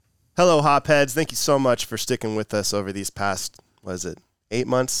Hello, Hopheads. Thank you so much for sticking with us over these past, 8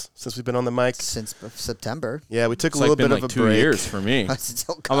 months since we've been on the mic? Since September. Yeah, we took a little bit of a 2 break. years for me. I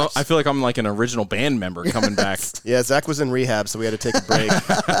feel like I'm like an original band member coming back. Yeah, Zach was in rehab, so we had to take a break.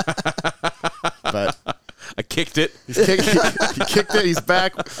 But I kicked it. he kicked it. He's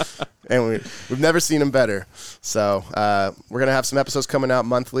back, and we've never seen him better. So we're gonna have some episodes coming out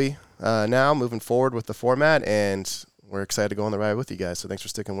monthly now, moving forward with the format, and we're excited to go on the ride with you guys. So thanks for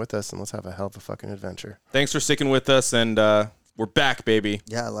sticking with us, and let's have a hell of a fucking adventure. Thanks for sticking with us, and we're back, baby.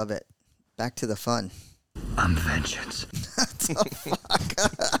 Yeah, I love it. Back to the fun. I'm vengeance. What the fuck?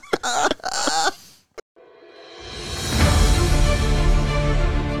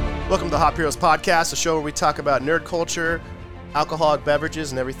 Welcome to the Hop Heroes Podcast, a show where we talk about nerd culture, alcoholic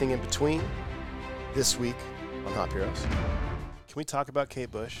beverages, and everything in between. This week on Hop Heroes, can we talk about Kate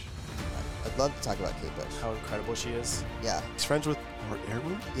Bush? I'd love to talk about Kate Bush. How incredible she is. Yeah. He's friends with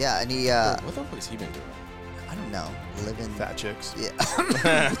Airwood? Yeah, and he, What the fuck has he been doing? I don't know, living... Fat chicks. Yeah.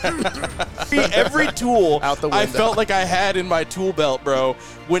 Every tool Out the I window. felt like I had in my tool belt, bro.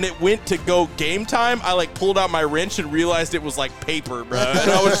 When it went to go game time, I like pulled out my wrench and realized it was like paper, bro. And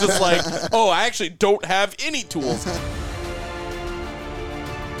I was just like, oh, I actually don't have any tools.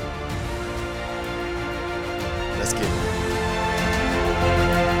 Let's get it.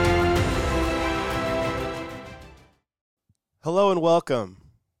 Hello and welcome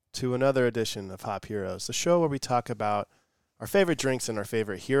to another edition of Hop Heroes, the show where we talk about our favorite drinks and our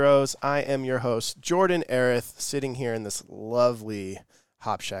favorite heroes. I am your host, Jordan Arith, sitting here in this lovely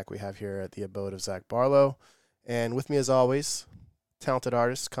hop shack we have here at the abode of Zach Barlow. And with me, as always, talented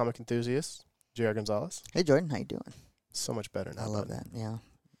artist, comic enthusiast, J.R. Gonzalez. Hey, Jordan, how you doing? So much better now. I love bud. that, yeah.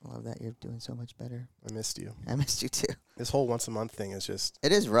 I love that you're doing so much better. I missed you. I missed you, too. This whole once-a-month thing is just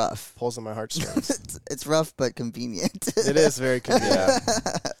It is rough. pulls on my heartstrings. It's rough, but convenient. It is very convenient.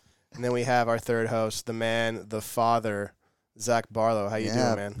 And then we have our third host, the man, the father, Zach Barlow. How you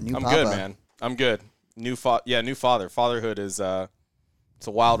doing, man? New I'm papa. good, man. I'm good. New father. Fatherhood is it's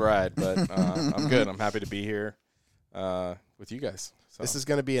a wild ride, but I'm good. I'm happy to be here with you guys. So. This is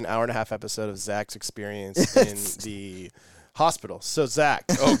going to be an hour-and-a-half episode of Zach's experience in the hospital. So, Zach.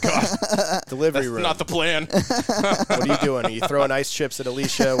 Oh, God. Delivery That's room. not the plan. What are you doing? Are you throwing ice chips at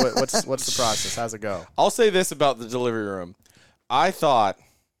Alicia? What's the process? How's it go? I'll say this about the delivery room. I thought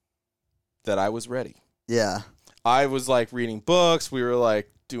that I was ready. Yeah. I was like reading books. We were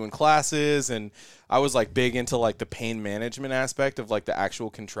like doing classes, and I was like big into like the pain management aspect of like the actual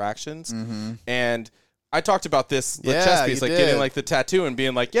contractions. Mm-hmm. And I talked about this the Yeah, chest piece, you like did. getting like the tattoo and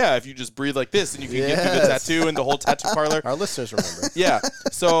being like, yeah, if you just breathe like this, and you can get through the Yes. tattoo and the whole tattoo parlor. Our listeners remember. Yeah.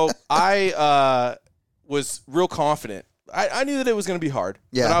 So I was real confident. I knew that it was going to be hard.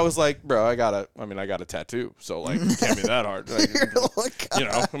 Yeah. But I was like, bro, I got a tattoo. So, like, it can't be that hard. Like, you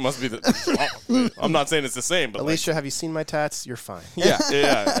know, it must be I'm not saying it's the same, but Alicia, have you seen my tats? You're fine.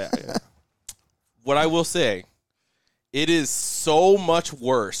 yeah. What I will say, it is so much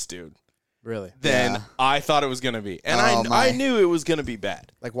worse, dude, Really? than Yeah. I thought it was going to be. And Oh, my. I knew it was going to be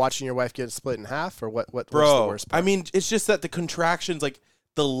bad. Like watching your wife get split in half, or what's the Bro, worst part? I mean, it's just that the contractions, like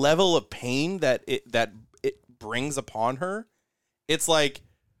the level of pain that it brings upon her, it's like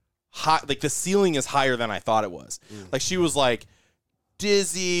high, like the ceiling is higher than I thought it was. Like she was like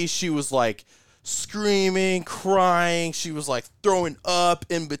dizzy, she was like screaming, crying, she was like throwing up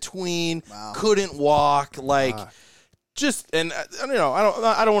in between, Wow. couldn't walk, like just, and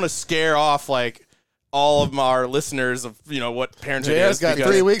I don't want to scare off like all of our listeners of what parenthood JR's is. got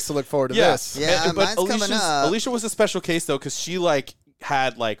because- 3 weeks to look forward to this. Yeah, mine's coming up. Alicia was a special case though, because she like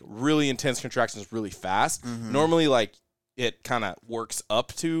had like really intense contractions really fast. Mm-hmm. Normally, like it kind of works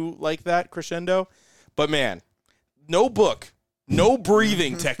up to like that crescendo, but man, no book, no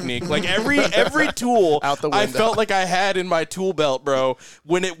breathing technique. Like every tool Out the I window. felt like I had in my tool belt, bro.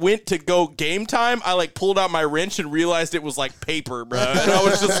 When it went to go game time, I like pulled out my wrench and realized it was like paper, bro. And I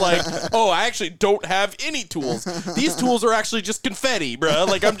was just like, oh, I actually don't have any tools. These tools are actually just confetti, bro.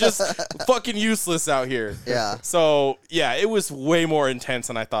 Like I'm just fucking useless out here. Yeah. So yeah, it was way more intense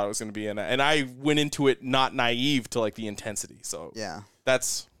than I thought it was going to be, and I went into it not naive to like the intensity. So Yeah.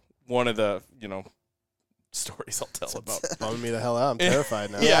 that's one of the stories I'll tell about. Bumming me the hell out. I'm terrified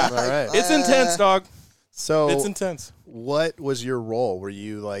now. Yeah. All right. It's intense, dog. So It's intense. what was your role? Were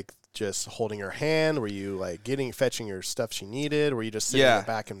you like just holding her hand? Were you like fetching her stuff she needed? Were you just sitting in Yeah. the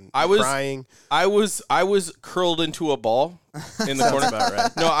back and I was- crying? I was curled into a ball in the corner. about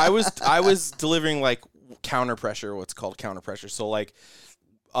right. No, I was delivering like counter pressure, what's called counter pressure. So like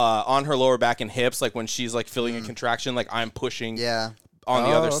on her lower back and hips, like when she's like feeling a contraction, like I'm pushing Yeah. on the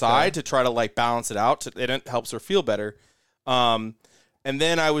Oh, other okay. side to try to like balance it out. It helps her feel better. And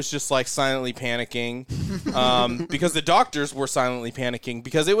then I was just like silently panicking because the doctors were silently panicking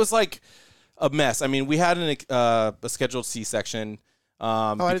because it was like a mess. I mean, we had a scheduled C-section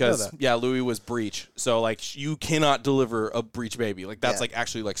I didn't know because that. Louis was breech. So like you cannot deliver a breech baby. Like that's like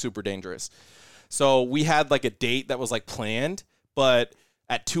actually like super dangerous. So we had like a date that was like planned, but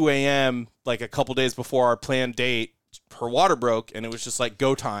at 2 a.m. like a couple days before our planned date, her water broke and it was just like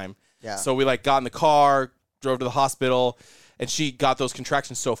go time. Yeah. So we like got in the car, drove to the hospital. And she got those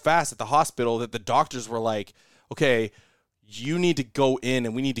contractions so fast at the hospital that the doctors were like, okay, you need to go in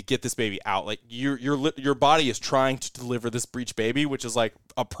and we need to get this baby out. Like your body is trying to deliver this breech baby, which is like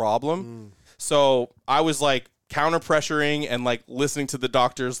a problem. So I was like counter pressuring and like listening to the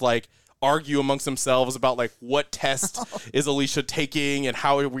doctors like argue amongst themselves about like what test is Alicia taking and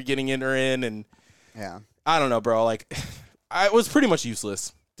how are we getting her in. And Yeah. I don't know, bro. Like I was pretty much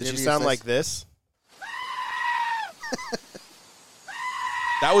useless. Did she Maybe sound it's like this?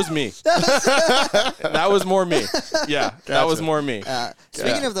 That was me. That was more me. Yeah, that was more me.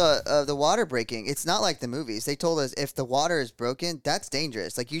 Speaking of the water breaking, it's not like the movies. They told us if the water is broken, that's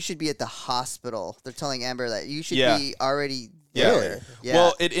dangerous. Like you should be at the hospital. They're telling Amber that you should be already there. Yeah.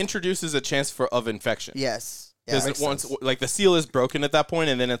 Well, it introduces a chance of infection. Yes. Because Yeah. once like the seal is broken at that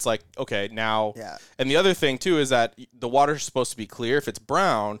point, and then it's like okay now. Yeah. And the other thing too is that the water is supposed to be clear. If it's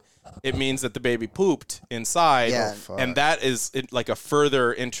brown, it means that the baby pooped inside, Yeah. and that is like a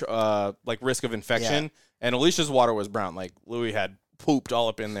further like risk of infection. Yeah. And Alicia's water was brown. Like Louis had pooped all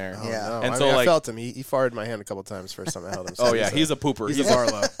up in there. Yeah. No. And I so, mean, I like- felt him. He farted in my hand a couple times first time I held him. So Oh yeah, he's a pooper. he's a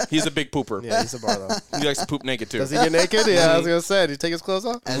Barlow. He's a big pooper. Yeah, he's a Barlow. He likes to poop naked too. Does he get naked? Yeah, I was gonna say. Did he take his clothes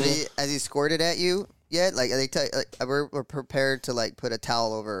off? Has he squirted at you yet? Like they tell like we're prepared to like put a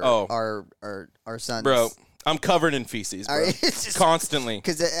towel over our sons. Bro, I'm covered in feces, bro. It's just Constantly.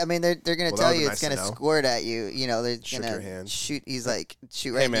 because I mean they're gonna Well, that tell would be you nice it's to gonna know. squirt at you. You know they're Shook your hand. gonna shoot. He's like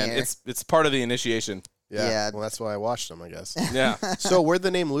shoot right Hey in man, the air. it's part of the initiation. Yeah. Yeah. Well, that's why I watched him, I guess. Yeah. So where'd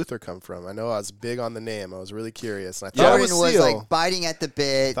the name Luther come from? I know I was big on the name. I was really curious. And I thought Yeah. it Jordan was was Seal. like biting at the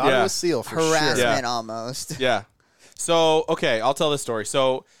bit, Thought Yeah. it was Seal for harassment sure. Yeah. almost. Yeah. So, okay, I'll tell this story.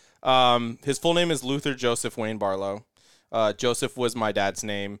 So, his full name is Luther Joseph Wayne Barlow. Joseph was my dad's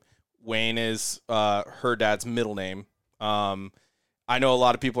name. Wayne is her dad's middle name. I know a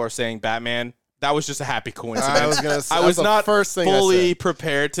lot of people are saying Batman. That was just a happy coincidence. I was gonna say, I was that's the not first thing I fully said.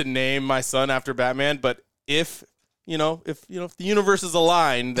 prepared to name my son after Batman, but if the universe is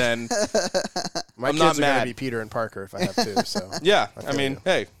aligned, then My I'm kids not are mad. gonna be Peter and Parker if I have to. So yeah, I feel mean, you.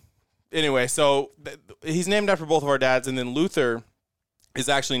 hey. Anyway, so he's named after both of our dads, and then Luther is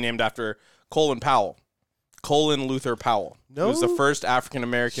actually named after Colin Powell. Colin Luther Powell, who was the No first African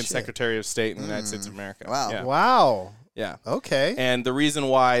American shit. Secretary of State in the United States of America. Wow. Yeah. wow. Yeah. Okay. And the reason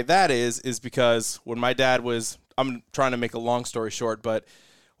why that is because when my dad was, I'm trying to make a long story short, but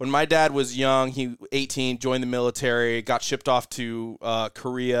when my dad was young, he 18, joined the military, got shipped off to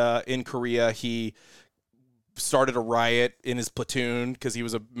Korea. In Korea, he started a riot in his platoon because he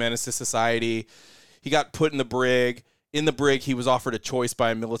was a menace to society. He got put in the brig. In the brig, he was offered a choice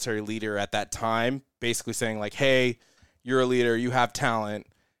by a military leader at that time, basically saying like, hey, you're a leader, you have talent,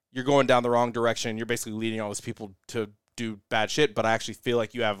 you're going down the wrong direction, you're basically leading all these people to do bad shit, but I actually feel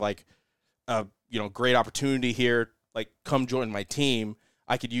like you have like a great opportunity here, like come join my team.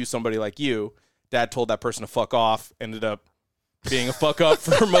 I could use somebody like you. Dad told that person to fuck off, ended up being a fuck up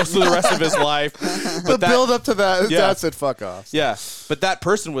for most of the rest of his life. The But build up to that, Yeah. Dad said fuck off. yeah, but that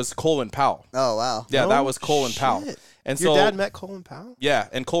person was Colin Powell. Oh wow. Yeah, No that was Colin Powell. shit. And Your so dad met Colin Powell? yeah,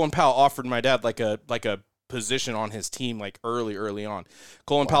 and Colin Powell offered my dad like a position on his team like early on.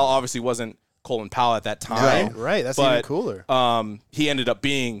 Colin Powell obviously wasn't Colin Powell at that time. Right. That's But, even cooler. He ended up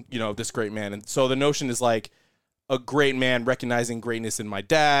being, this great man. And so the notion is like a great man recognizing greatness in my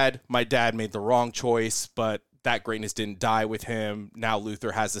dad. My dad made the wrong choice, but that greatness didn't die with him. Now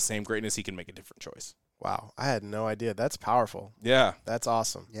Luther has the same greatness. He can make a different choice. Wow. I had no idea. That's powerful. Yeah. That's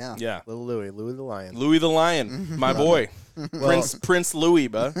awesome. Yeah. Yeah. Little Louis the Lion. Louis the Lion, my boy. Prince Louis,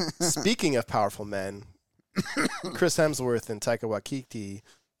 bro. Speaking of powerful men, Chris Hemsworth and Taika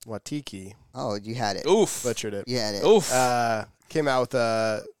Waititi Oh, you had it. Oof. butchered it. You had it. Oof. Came out with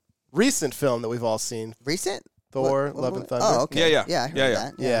a recent film that we've all seen, Recent? Thor: What- Love what- and Thunder. Oh, okay. Yeah. Yeah, I heard Yeah,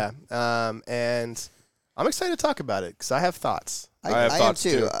 that. Yeah. And I'm excited to talk about it because I have thoughts. I have I am thoughts,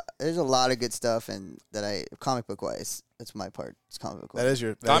 too. too. There's a lot of good stuff and that comic book wise. That's my part. It's comic book wise. That is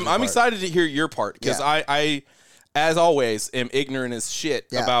your. I'm excited to hear your part because Yeah. I, as always, am ignorant as shit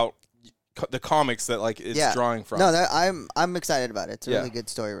Yeah. about the comics that like it's Yeah. drawing from. No, I'm excited about it. It's a Yeah. really good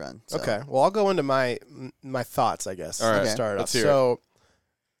story run. So. Okay. Well, I'll go into my thoughts, I guess. All right. to Okay. start Let's off. hear So,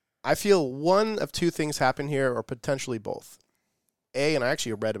 I feel one of two things happen here, or potentially both. and I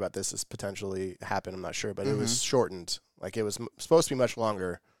actually read about this potentially happened. I'm not sure, but it Mm-hmm. was shortened. Like it was supposed to be much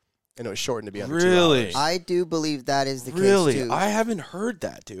longer, and it was shortened to be under Really? 2 hours. I do believe that is the Really? case too. I haven't heard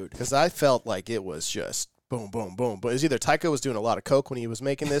that, dude. Because I felt like it was just boom, boom, boom. But it was either Taika was doing a lot of coke when he was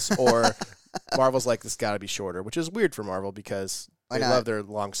making this, or Marvel's like, this got to be shorter, which is weird for Marvel because Why they not? love their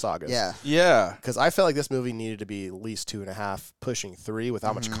long sagas. Yeah. Yeah. Because I felt like this movie needed to be at least 2.5, pushing 3, with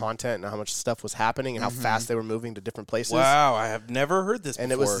how much content and how much stuff was happening and how fast they were moving to different places. Wow, I have never heard this And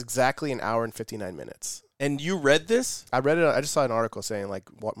before. it was exactly an hour and 59 minutes. And you read this? I read it. I just saw an article saying like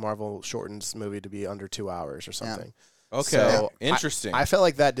what Marvel shortens movie to be under 2 hours or something. Okay. So Interesting. I felt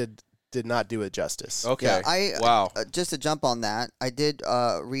like that did not do it justice. okay. Yeah, wow. Just to jump on that, I did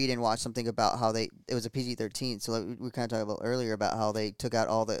read and watch something about how it was a PG-13. So like we kind of talked about earlier about how they took out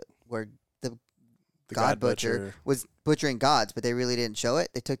all where the God Butcher was butchering gods, but they really didn't show it.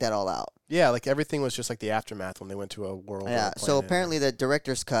 They took that all out. Yeah, like everything was just like the aftermath when they went to a world. or Yeah. a So planet. apparently the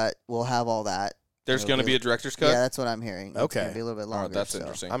director's cut will have all that. There's It'll going to be a director's cut? Yeah, that's what I'm hearing. It's Okay. gonna be a little bit Oh, longer. that's so.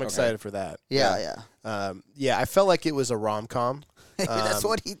 interesting. I'm Okay. excited for that. Yeah. Yeah, I felt like it was a rom-com. That's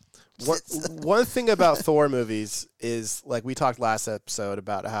what he. One thing about Thor movies is, like we talked last episode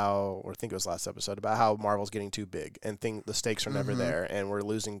about how, or I think it was last episode, about how Marvel's getting too big and the stakes are never there and we're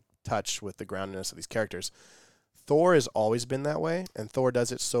losing touch with the groundedness of these characters. Thor has always been that way, and Thor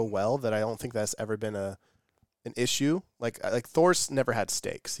does it so well that I don't think that's ever been an issue. Like Thor's never had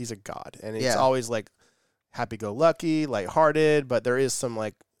stakes. He's a god, and it's always like happy-go-lucky, lighthearted, but there is some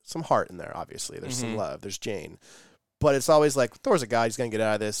heart in there. Obviously, there's some love. There's Jane. But it's always like, Thor's a guy, he's going to get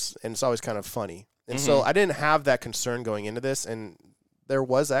out of this, and it's always kind of funny. And so I didn't have that concern going into this, and there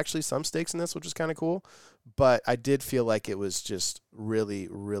was actually some stakes in this, which is kind of cool. But I did feel like it was just really,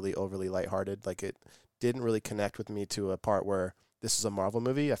 really overly lighthearted. Like it didn't really connect with me to a part where this is a Marvel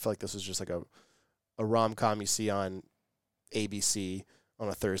movie. I feel like this was just like a rom-com you see on ABC on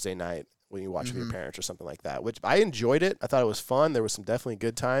a Thursday night when you watch with your parents or something like that, which I enjoyed it. I thought it was fun. There was some definitely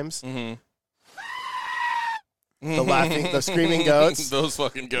good times. The laughing, the screaming goats. Those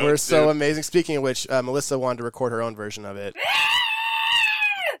fucking goats were so dude. amazing. Speaking of which, Melissa wanted to record her own version of it.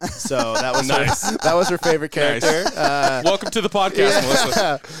 So that was Nice. that was her favorite character. Welcome to the podcast,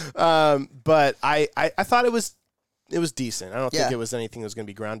 Melissa. But I thought it was decent. I don't think Yeah. it was anything that was going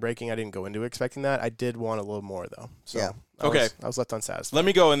to be groundbreaking. I didn't go into it expecting that. I did want a little more though. So Yeah. I was left unsatisfied. Let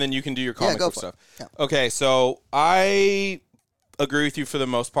me go, and then you can do your comic go book for stuff. it. Okay, so I agree with you for the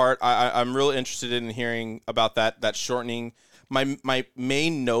most part. I'm really interested in hearing about that shortening. My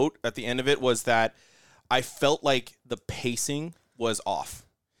main note at the end of it was that I felt like the pacing was off.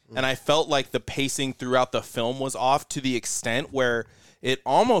 And I felt like the pacing throughout the film was off to the extent where it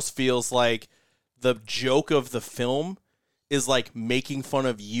almost feels like the joke of the film is like making fun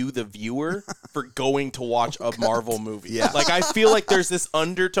of you, the viewer, for going to watch a Marvel movie. Yeah. Like I feel like there's this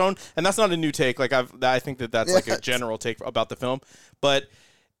undertone, and that's not a new take. Like I think that's like a general take about the film, but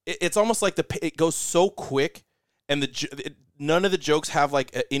it's almost like it goes so quick, and none of the jokes have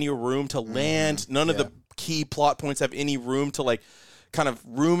like any room to land. None of the key plot points have any room to like kind of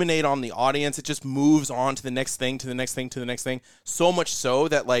ruminate on the audience. It just moves on to the next thing, to the next thing, to the next thing. So much so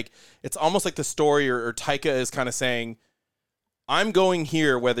that like it's almost like the story or Taika is kind of saying, I'm going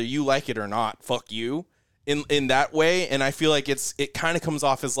here whether you like it or not. Fuck you. In that way. And I feel like it kind of comes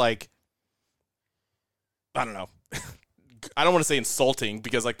off as like, I don't know. I don't want to say insulting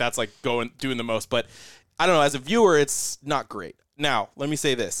because like that's like doing the most, but I don't know. As a viewer, it's not great. Now, let me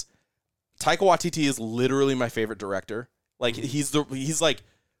say this. Taika Waititi is literally my favorite director. Like he's like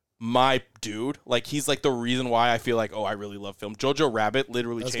my dude. Like he's like the reason why I feel like, oh, I really love film. Jojo Rabbit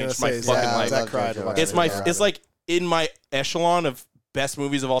literally changed my fucking life. I cried to watch It's like in my echelon of best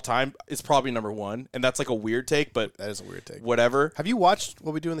movies of all time. It's probably number one, and that's like a weird take, but That is a weird take. whatever. Have you watched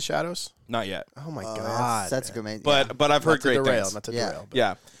What We Do in the Shadows? Not yet, Oh my Oh, god, that's great. but I've heard great things. Not to Yeah. derail. But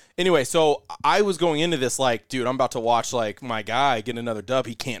Yeah. Anyway, so I was going into this like, dude, I'm about to watch like my guy get another dub.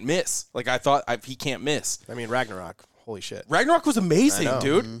 He can't miss. Like I thought he can't miss. I mean Ragnarok. Holy shit. Ragnarok was amazing, I know.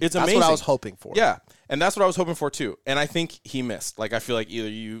 dude. It's That's amazing. what I was hoping for. Yeah, and that's what I was hoping for too. And I think he missed. Like I feel like either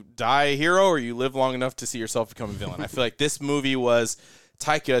you die a hero or you live long enough to see yourself become a villain. I feel like this movie was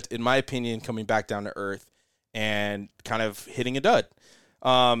Taika, in my opinion, coming back down to earth and kind of hitting a dud.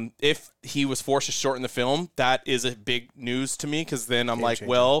 If he was forced to shorten the film, that is a big news to me because then I'm Game like, changer.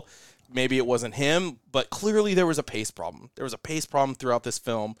 well, maybe it wasn't him, but clearly there was a pace problem. There was a pace problem throughout this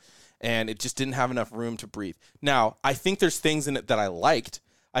film, and it just didn't have enough room to breathe. Now, I think there's things in it that I liked.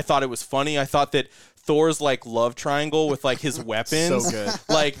 I thought it was funny. I thought that Thor's like love triangle with like his weapons. So good.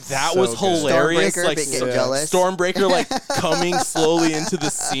 Like that So was good. hilarious. Stormbreaker, Like getting jealous. Stormbreaker like coming slowly into the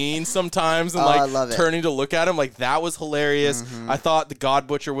scene sometimes and I love like it. turning to look at him. Like that was hilarious. I thought the God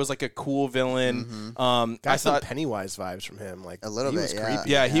Butcher was like a cool villain. Got I some thought Pennywise vibes from him. Like A little he bit, was yeah. creepy.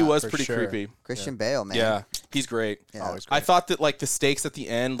 yeah, he was for pretty sure. creepy. Christian Bale, man. Yeah, he's great. Yeah. Always great. I thought that like the stakes at the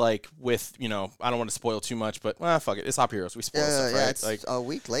end, like with I don't want to spoil too much, but fuck it, it's Hop Heroes. We spoil stuff, right? It's Like a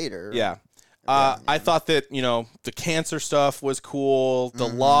week later. yeah. I thought that the cancer stuff was cool. The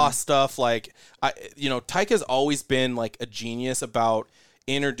law stuff, like Taika's always been like a genius about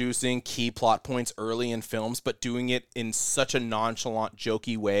introducing key plot points early in films, but doing it in such a nonchalant,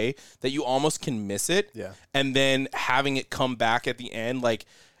 jokey way that you almost can miss it. Yeah. And then having it come back at the end, like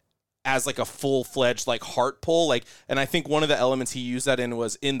as like a full-fledged like heart pull, like, and I think one of the elements he used that in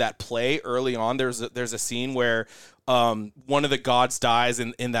was in that play early on. There's a scene where one of the gods dies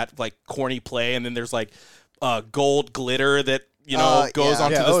in that like corny play, and then there's like gold glitter that goes yeah.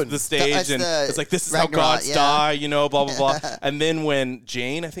 onto Yeah, the stage, That's and the it's like this is Ragnarok, how gods yeah. die, blah blah blah. And then when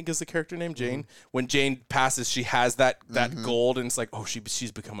Jane, I think is the character name Jane, when Jane passes, she has that gold, and it's like, oh,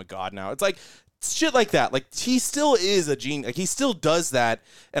 she's become a god now. It's like shit like that. Like he still is a genius. Like he still does that,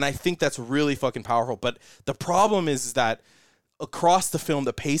 and I think that's really fucking powerful. But the problem is that across the film,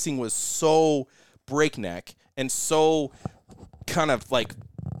 the pacing was so breakneck and so kind of like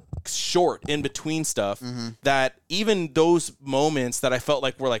short in between stuff that even those moments that I felt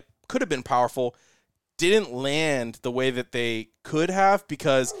like were like could have been powerful didn't land the way that they could have,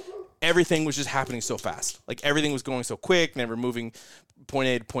 because everything was just happening so fast. Like everything was going so quick, never moving point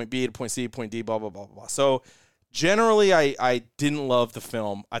A to point B to point C, point D, blah, blah, blah, blah. So generally I didn't love the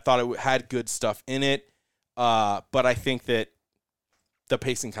film. I thought it had good stuff in it. But I think that the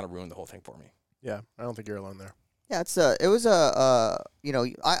pacing kind of ruined the whole thing for me. Yeah, I don't think you're alone there. Yeah, it was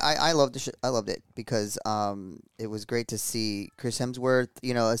I loved I loved it because it was great to see Chris Hemsworth,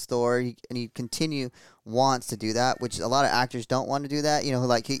 as Thor, and he wants to do that, which a lot of actors don't want to do that.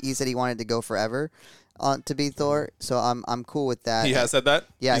 Like he said he wanted to go forever to be Thor, so I'm cool with that. He has said that?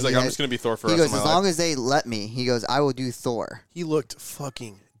 Yeah, He's like, I'm just going to be Thor for the He rest goes, of my as long life. as they let me. He goes, I will do Thor. He looked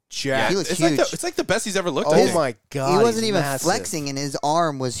fucking Yeah, jacked. He looks it's huge. like the best he's ever looked. I Oh think. my god, He wasn't he's even massive. flexing, and his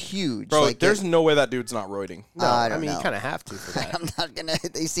arm was huge. Bro, Like, there's no way that dude's not roiding. No, I I don't mean know. you kind of have to for that. I'm not gonna.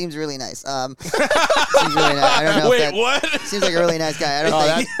 He seems really nice. Seems really nice. I don't know. Wait, if that, what? Seems like a really nice guy. I don't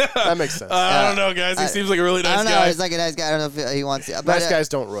Oh, think. that makes sense. I don't know, guys. He seems like a really I nice don't know. guy. He's like a nice guy. I don't know if he wants to. But, Nice guys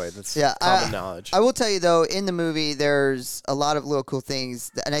don't roid. That's yeah, common knowledge. I will tell you though, in the movie, there's a lot of little cool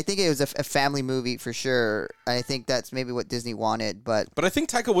things, and I think it was a family movie for sure. I think that's maybe what Disney wanted, but But I think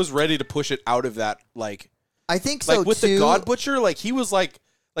Taika was ready to push it out of that, like I think so with too. the God Butcher, like he was like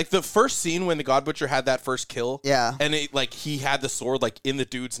the first scene when the God Butcher had that first kill, Yeah. and it like he had the sword like in the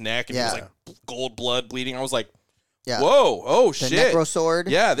dude's neck, and Yeah. he was like gold blood bleeding. I was like, Yeah. whoa, oh The shit, necro sword.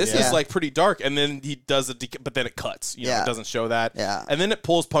 yeah, this Yeah. is like pretty dark. And then he does but then it cuts. Yeah. It doesn't show that. Yeah. And then it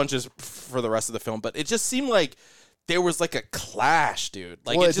pulls punches for the rest of the film. But it just seemed like there was like a clash, dude.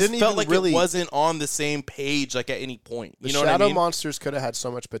 Like Well, it it just didn't felt even like really- it wasn't on the same page like at any point. The You know shadow what I mean? monsters could have had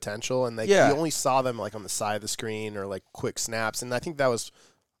so much potential, and you only saw them like on the side of the screen or like quick snaps. And I think that was,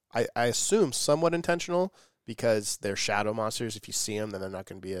 I assume, somewhat intentional because they're shadow monsters. If you see them, then they're not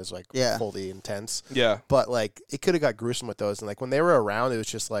going to be as like Yeah. fully intense. Yeah. But like it could have got gruesome with those, and like when they were around, it was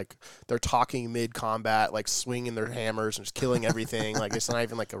just like they're talking mid combat, like swinging their hammers and just killing everything. Like it's not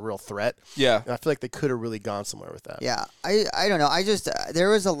even like a real threat. Yeah. And I feel like they could have really gone somewhere with that. Yeah, I don't know. I just there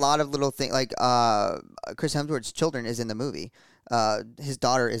was a lot of little things like Chris Hemsworth's children is in the movie. His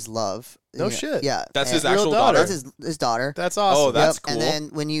daughter is Love. No shit. Yeah, That's and his actual Real daughter. daughter. That's his daughter. That's awesome. Oh, that's Yep, cool. And then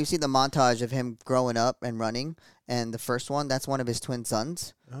when you see the montage of him growing up and running, and the first one, that's one of his twin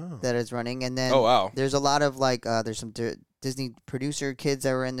sons Oh. that is running. And then Oh, wow. there's a lot of like there's some Disney producer kids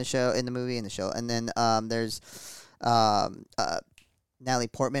that were in the movie, and then there's Natalie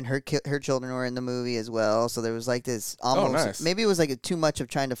Portman, her children were in the movie as well. So there was like this almost nice. maybe it was like too much of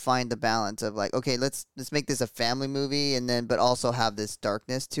trying to find the balance of like, okay, let's make this a family movie and then but also have this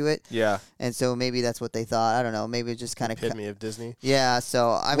darkness to it. Yeah. And so maybe that's what they thought. I don't know. Maybe it just kind of Epitome of Disney. yeah.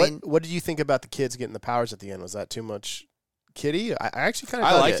 So I mean, What did you think about the kids getting the powers at the end? Was that too much kiddie? I actually kind of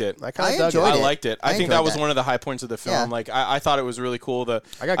I dug liked it. I kind I of dug enjoyed it. I liked it. I I think enjoyed that was that. one of the high points of the film. Yeah. Like I thought it was really cool. I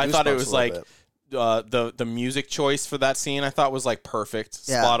I thought it goosebumps was a little like bit. the music choice for that scene. I thought was like perfect,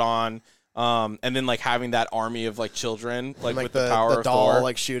 Yeah. spot on. And then like having that army of like children, like, And, with the power of doll Thor.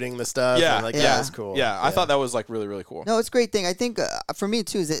 like shooting the stuff. Yeah, and, like, yeah. that was cool. Yeah, I thought that was like really, really cool. no, it's a great thing. I think for me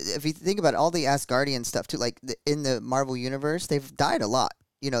too is that if you think about all the Asgardian stuff too, like in the Marvel universe, they've died a lot.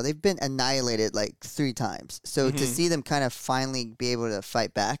 they've been annihilated like 3 times. So to see them kind of finally be able to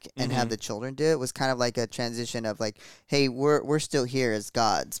fight back and have the children do it was kind of like a transition of like, hey, we're still here as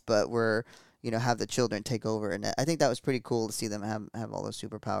gods, but we're have the children take over, and I think that was pretty cool to see them have all those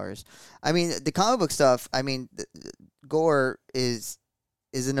superpowers. I mean, the comic book stuff. I mean, Gorr is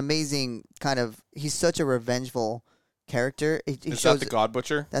an amazing kind of. He's such a revengeful character. Is that the God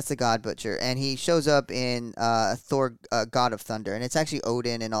Butcher? That's the God Butcher, and he shows up in Thor, God of Thunder, and it's actually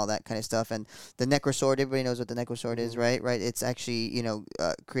Odin and all that kind of stuff. And the Necrosword, everybody knows what the Necrosword is, right? Right. It's actually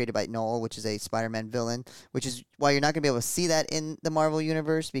created by Knull, which is a Spider-Man villain, which is why you're not gonna be able to see that in the Marvel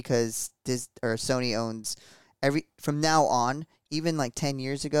universe because Sony owns from now on, even like 10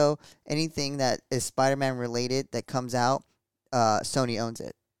 years ago, anything that is Spider-Man related that comes out, Sony owns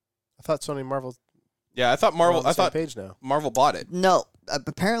it. I thought Sony and Marvel. Yeah, I thought Marvel. I thought page now. Marvel bought it. No,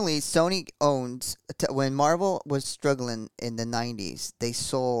 apparently Sony owns. When Marvel was struggling in the 90s, they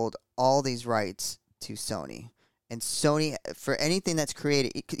sold all these rights to Sony, and Sony for anything that's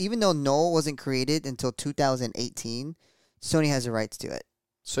created, even though Knull wasn't created until 2018, Sony has the rights to it.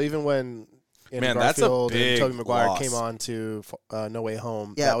 So even when Andrew that's a Garfield and big Tobey Maguire loss. came on to No Way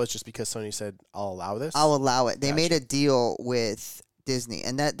Home, Yeah. that was just because Sony said, "I'll allow this." I'll allow it. They Gotcha. made a deal with Disney,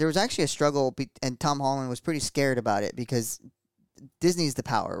 and that there was actually a struggle, and Tom Holland was pretty scared about it because Disney's the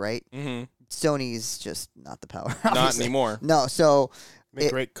power, right? Mm-hmm. Sony's just not the power. Not obviously. anymore. No, so Make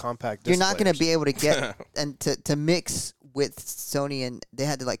great compact. you're not going to players. be able to get and to mix with Sony, and they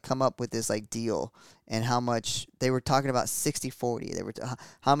had to like come up with this like deal and how much they were talking about 60-40. They were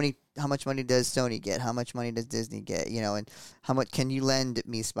how much money does Sony get? How much money does Disney get? And how much can you lend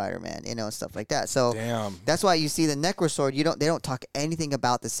me Spider-Man? And stuff like that. So Damn. that's why you see the Necrosword. They don't talk anything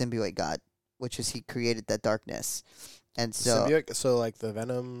about the symbiote god, which is he created that darkness. And so Symbiote, so like the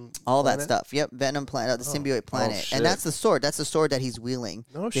Venom, all planet? that stuff. Yep, Venom planet, the symbiote planet, shit. and that's the sword. That's the sword that he's wielding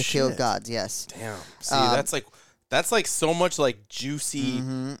No to kill shit. gods. Yes. Damn. See, Um, that's like so much like juicy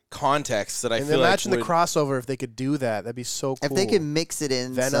context that I And feel imagine like the crossover if they could do that. That'd be so cool. If they could mix it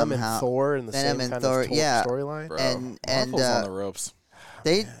in Venom somehow, and Thor in the Venom same and kind Thor, of yeah. storyline. Bro, and Marvel's on the ropes.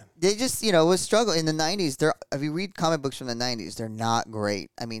 they just was struggle in the 90s. If you read comic books from the 90s, they're not great.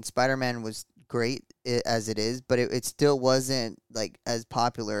 I mean, Spider-Man was great as it is, but it still wasn't like as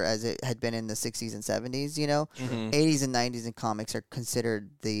popular as it had been in the 60s and 70s. 80s and 90s in comics are considered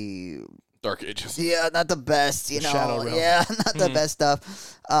the Dark Ages. not the best. Shadow Realm. Yeah, not the best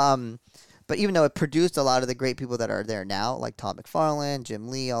stuff. But even though it produced a lot of the great people that are there now, like Todd McFarlane, Jim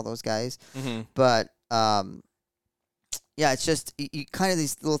Lee, all those guys, but yeah, it's just you kind of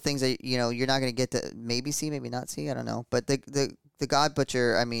these little things that you're not going to get to maybe see, maybe not see. I don't know. But the God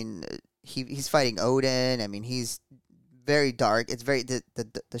Butcher, I mean, he's fighting Odin. I mean, he's very dark. It's very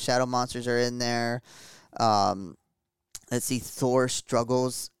the shadow monsters are in there. Let's see, Thor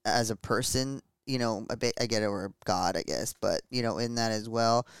struggles as a person. A bit. I get it, or a god, I guess, but in that as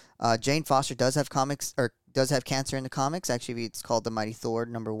well. Jane Foster does have cancer in the comics. Actually, it's called The Mighty Thor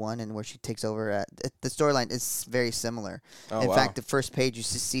 #1, and where she takes over. The storyline is very similar. Oh, in wow. fact, the first page you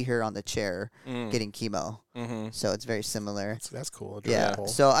see her on the chair getting chemo. Mm-hmm. So it's very similar. That's cool. Yeah. Cool.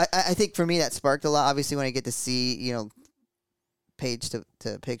 So I think for me that sparked a lot. Obviously, when I get to see page to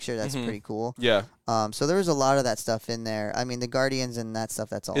picture, that's pretty cool. Yeah. So there was a lot of that stuff in there. I mean, the Guardians and that stuff.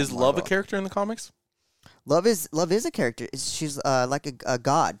 That's all. Is Marvel. Love a character in the comics? Love is a character. She's like a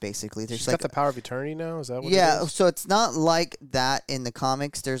god, basically. There's She's like got the power of eternity now. Is that what? yeah. It is? So it's not like that in the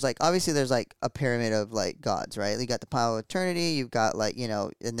comics. There's obviously there's a pyramid of gods, right? You got the power of eternity. You've got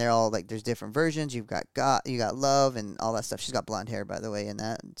and they're all there's different versions. You've got God, you got love, and all that stuff. She's got blonde hair, by the way, in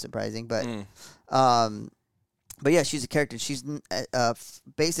that. Surprising, but but yeah, she's a character. She's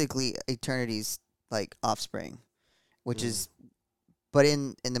basically eternity's offspring, which is, but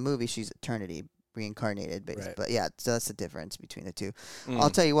in the movie she's eternity reincarnated, basically. Right. But yeah, so that's the difference between the two. I'll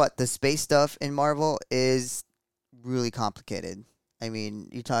tell you what, the space stuff in Marvel is really complicated. I mean,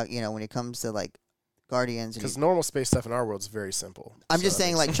 you talk, when it comes to Guardians, Because normal space stuff in our world is very simple. I'm So just that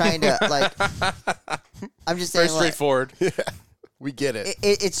saying, makes- trying to I'm just saying, Very straightforward. we get it.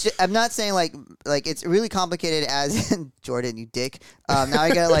 It's just, I'm not saying it's really complicated as in Jordan, you dick. Now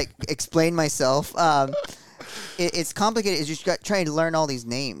I gotta explain myself. It's complicated. It's just trying to learn all these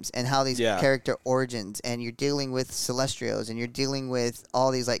names and how these character origins, and you're dealing with Celestials, and you're dealing with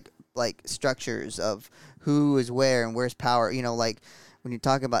all these structures of who is where and where's power. When you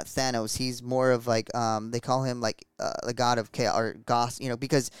talk about Thanos, he's more of they call him the god of chaos or Goss.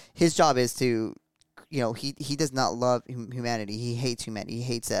 Because his job is to, he does not love humanity. He hates humanity. He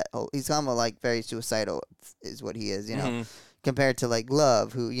hates that. He's kind of very suicidal, is what he is. Compared to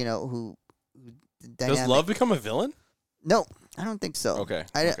Love, who Does Love become a villain? No, I don't think so. Okay.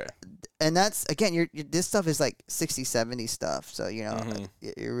 Okay. And that's again, this stuff is like 60s, 70s stuff. So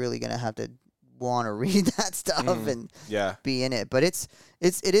you're really gonna have to want to read that stuff and be in it. But it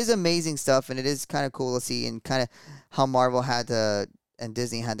is amazing stuff, and it is kind of cool to see and kind of how Marvel had to and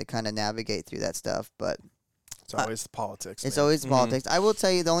Disney had to kind of navigate through that stuff. But it's always politics. It's always politics. I will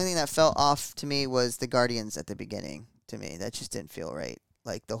tell you, the only thing that fell off to me was the Guardians at the beginning. To me, that just didn't feel right.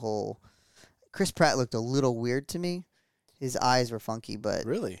 Like the whole Chris Pratt looked a little weird to me. His eyes were funky, but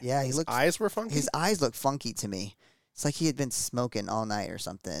really, yeah, his eyes were funky. His eyes looked funky to me. It's like he had been smoking all night or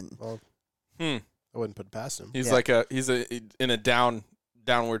something. Well, I wouldn't put it past him. He's in a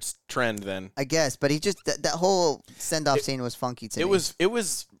downward trend then. I guess, but he just that whole send off scene was funky to me. It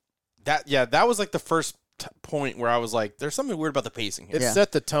was that was like the first point where I was like, there's something weird about the pacing here. It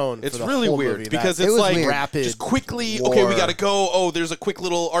set the tone. It's for the really whole weird movie. because it's like weird. Rapid. Just quickly. war. Okay, we got to go. Oh, there's a quick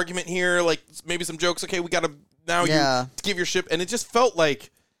little argument here. Like maybe some jokes. Okay, we got to now you give your ship, and it just felt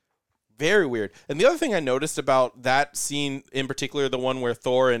like very weird. And the other thing I noticed about that scene in particular, the one where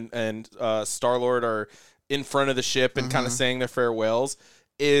Thor and Star-Lord are in front of the ship and kind of saying their farewells,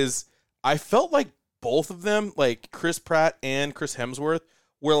 is I felt like both of them, like Chris Pratt and Chris Hemsworth,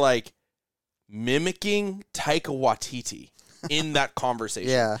 were like mimicking Taika Waititi in that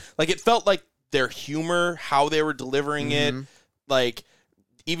conversation. Yeah. Like it felt like their humor, how they were delivering it, like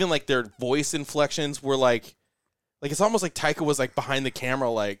even like their voice inflections were like it's almost like Taika was like behind the camera,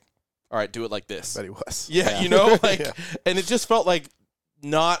 like, all right, do it like this. But he was. Yeah, you know, like, and it just felt like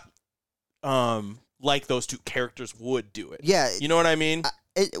not like those two characters would do it. Yeah. You know what I mean?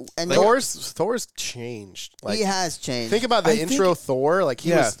 And Thor's changed. Like, he has changed. Think about the intro Thor. Like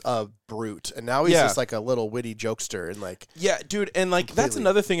he was a brute, and now he's Yeah. just like a little witty jokester, and like Yeah, dude, and like that's Completely.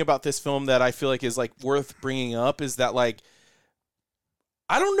 another thing about this film that I feel like is like worth bringing up is that like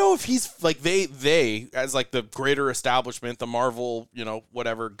I don't know if he's like they as like the greater establishment, the Marvel, you know,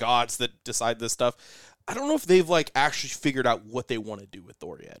 whatever gods that decide this stuff. I don't know if they've like actually figured out what they want to do with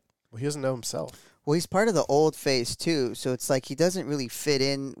Thor yet. well, he doesn't know himself. Well, he's part of the old phase too, so it's like he doesn't really fit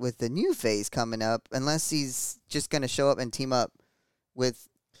in with the new phase coming up unless he's just going to show up and team up with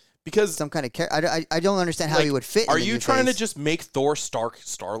Because some kind of character. I don't understand how like, he would fit. are in the you new trying phase. to just make Thor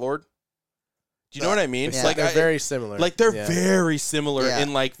Star-Lord? Do you know what I mean? Yeah. Like They're very similar. Like they're Yeah. very similar Yeah.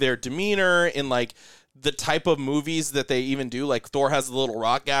 in like their demeanor, in like the type of movies that they even do. Like Thor has the little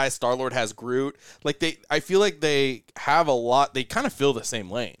rock guy, Star-Lord has Groot. Like I feel like they have a lot. They kind of fill the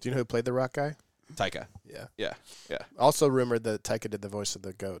same lane. Do you know who played the rock guy? Taika. Yeah. Yeah. Also rumored that Taika did the voice of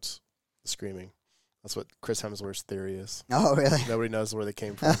the goats, the screaming. That's what Chris Hemsworth's theory is. Oh, really? Nobody knows where they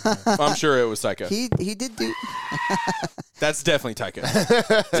came from. I'm sure it was Taika. He did do. That's definitely Taika.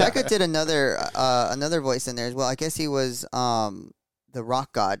 Taika did another voice in there as well. I guess he was the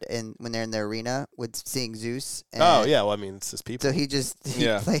rock god when they're in the arena with seeing Zeus. And Oh yeah, well I mean it's his people. So he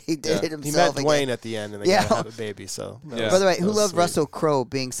Yeah. played it he met himself. Dwayne again. at the end, and they Yeah. gotta have a baby. So Yeah. By the way, that who was loved sweet. Russell Crowe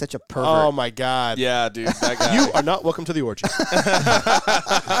being such a pervert? Oh my God! Yeah, dude. That guy. You are not welcome to the orgy.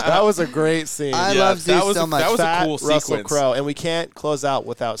 That was a great scene. I Yeah, love Zeus that was so a- much. that was a Fat cool Russell sequence. Crowe, and we can't close out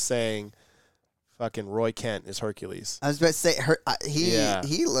without saying, "Fucking Roy Kent is Hercules." I was about to say Yeah.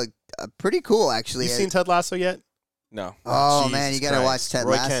 he looked pretty cool actually. You seen Ted Lasso yet? No. Oh Jesus man, you gotta Christ. watch Ted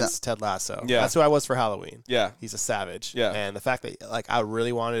Roy Lasso. Kent's Ted Lasso. Yeah. That's who I was for Halloween. Yeah. He's a savage. Yeah. And the fact that like I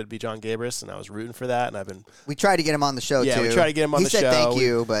really wanted it to be John Gabrus, and I was rooting for that, and I've been We tried to get him on the show Yeah, too. we tried to get him on he the said show. thank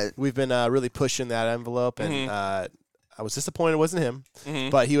you, but we've been really pushing that envelope, and I was disappointed it wasn't him,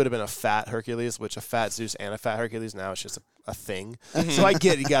 but he would have been a fat Hercules, which a fat Zeus and a fat Hercules now it's just a thing. So I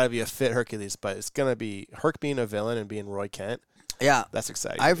get you got to be a fit Hercules, but it's gonna be Herc being a villain and being Roy Kent. yeah. That's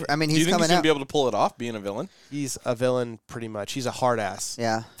exciting. I mean, Do he's you think coming he's gonna out. be able to pull it off, being a villain? He's a villain pretty much. He's a hard ass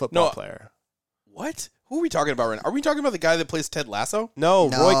Yeah. football No. player. What? Who are we talking about right now? Are we talking about the guy that plays Ted Lasso? No,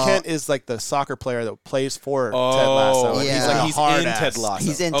 No. Roy Kent is like the soccer player that plays for Ted Oh, Lasso. and yeah. He's like a he's hard in ass. Ted Lasso.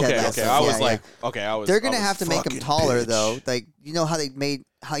 He's in okay, Ted Lasso. Okay, I was Yeah, like, okay, I was. They're gonna I was have to make him fucking taller bitch. though. Like you know how they made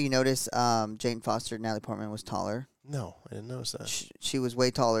how you notice Jane Foster, Natalie Portman was taller. No, I didn't notice that. She was way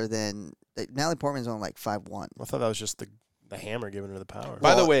taller than Natalie Portman's only like 5'1". I thought that was just the hammer giving her the power.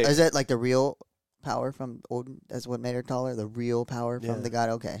 By the way- is that like the real power from Odin? That's what made her taller. The real power Yeah. from the god.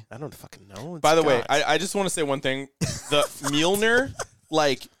 Okay. I don't fucking know. It's By the way, gods. I just want to say one thing. The Mjolnir,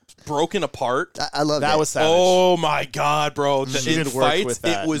 like, broken apart. I love that was savage. Oh my god, bro! She In could work fights, with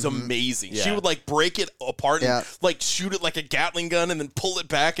that. it was amazing. She Yeah. would like break it apart Yeah. and like shoot it like a Gatling gun, and then pull it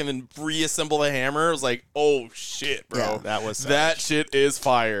back and then reassemble the hammer. It was like, oh shit, bro! Yeah. That was That shit is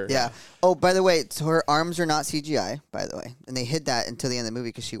fire. Yeah. Oh, by the way, so her arms are not CGI. By the way, and they hid that until the end of the movie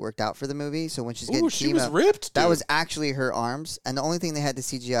because she worked out for the movie. So when she's getting Ooh, she was chemo, ripped. that dude. was actually her arms, and the only thing they had to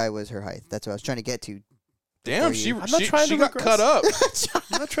CGI was her height. That's what I was trying to get to. Damn, you. she I'm not trying to got regress. cut up.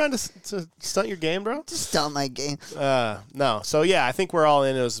 I'm not trying to stunt your game, bro. Just down my game. No. So yeah, I think we're all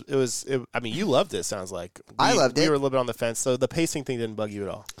in. I mean, you loved it. Sounds like I loved it. We were a little bit on the fence. So the pacing thing didn't bug you at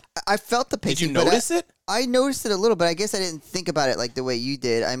all. I felt the pacing. Did you notice it? I noticed it a little, but I guess I didn't think about it like the way you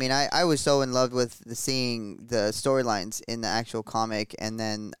did. I mean, I was so in love with seeing the storylines in the actual comic, and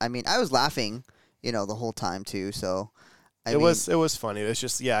then I mean, I was laughing, the whole time too. So It was funny. It was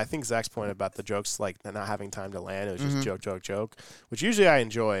just I think Zach's point about the jokes like not having time to land. It was just joke, which usually I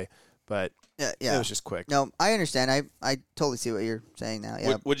enjoy, but yeah, it was just quick. No, I understand. I totally see what you're saying now.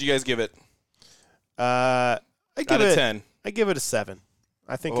 Yeah. What'd you guys give it? I give Out of it 10. I give it a 7.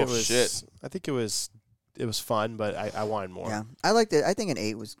 I think Oh, it was. shit. I think it was fun, but I wanted more. Yeah, I liked it. I think an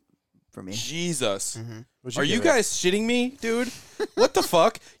 8 was for me. Jesus. What'd Are give you it? guys shitting me, dude? What the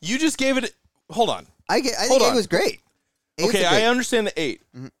fuck? You just gave it. Hold on. I think Hold 8 on. was great. 8 was Okay, great. I understand the 8.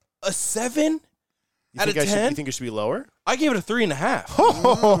 A 7 You out of think 10? You think it should be lower? I gave it a 3.5.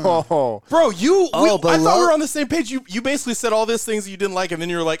 Oh, Bro, I thought we below- were on the same page. You basically said all these things that you didn't like, and then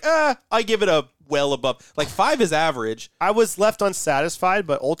you were like, I give it a well above. Like 5 is average. I was left unsatisfied,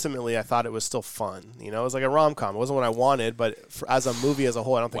 but ultimately I thought it was still fun. It was like a rom-com. It wasn't what I wanted, but as a movie as a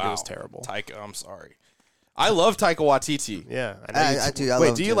whole, I don't think it was terrible. Taika, I'm sorry. I love Taika Waititi. Yeah, I do. I Wait,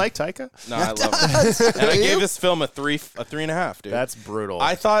 love do him you too. like Taika? No, I love it. And I gave this film a 3.5, dude. That's brutal.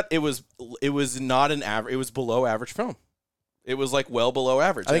 I thought it was not an average. It was below average film. It was like well below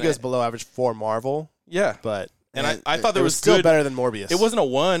average. I think it was below average for Marvel, Yeah, but and I thought there it was still good. better than Morbius. It wasn't a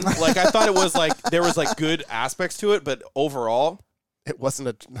 1. Like I thought it was like there was like good aspects to it, but overall, It wasn't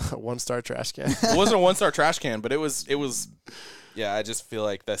a 1-star trash can. it wasn't a 1-star trash can. But it was. Yeah, I just feel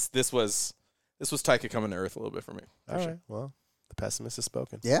like this was Taika coming to earth a little bit for me. All right. Well, the pessimist has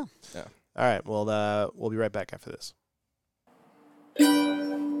spoken. Yeah. All right. Well, we'll be right back after this.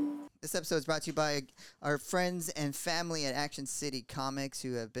 This episode is brought to you by our friends and family at Action City Comics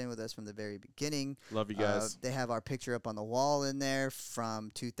who have been with us from the very beginning. Love you guys. They have our picture up on the wall in there from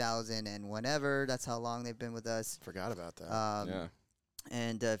 2000 and whenever. That's how long they've been with us. Forgot about that. Yeah.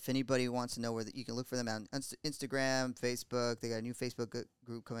 And if anybody wants to know where you can look for them on Instagram, Facebook. They got a new Facebook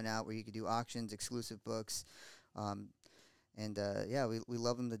group coming out where you can do auctions, exclusive books. We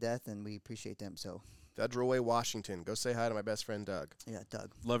love them to death and we appreciate them. So, Federal Way, Washington. Go say hi to my best friend, Doug. yeah,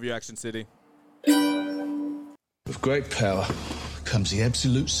 Doug. Love you, Action City. With great power comes the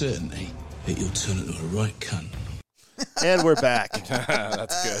absolute certainty that you'll turn into a right cunt. And we're back.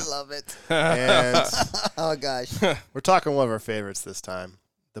 That's good. I love it. And Oh, gosh. we're talking one of our favorites this time.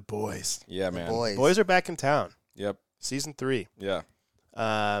 The Boys. Yeah, man. Boys. Boys are back in town. Yep. Season 3. Yeah.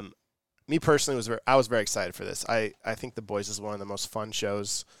 Me personally, I was very excited for this. I think The Boys is one of the most fun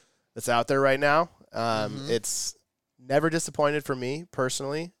shows that's out there right now. It's never disappointed for me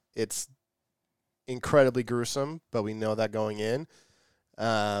personally. It's incredibly gruesome, but we know that going in.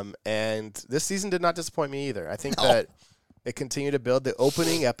 And this season did not disappoint me either. I think that it continued to build. The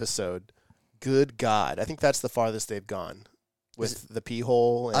opening episode, good God, I think that's the farthest they've gone with the pee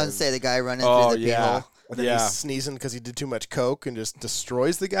hole. And I was say the guy running through the yeah. pee then he's sneezing because he did too much coke and just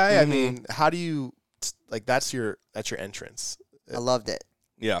destroys the guy. I mean, how do you that's your entrance? hole. I loved it.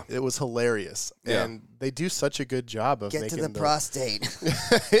 Yeah. It was hilarious, Yeah. and they do such a good job of Get making to the prostate.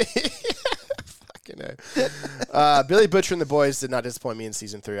 Fucking A. Billy Butcher and the Boys did not disappoint me in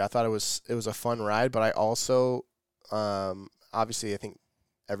season 3. I thought it was a fun ride, but I also obviously I think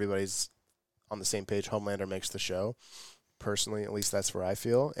everybody's on the same page. Homelander makes the show. Personally, at least that's where I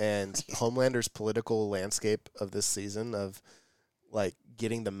feel. And Homelander's political landscape of this season of like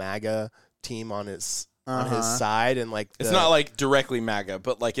getting the MAGA team on his side and like It's not like directly MAGA,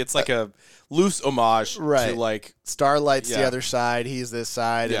 but like it's like a loose homage to like Starlight's the other side, he's this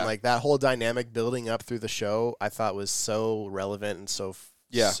side, Yeah. and like that whole dynamic building up through the show, I thought was so relevant and so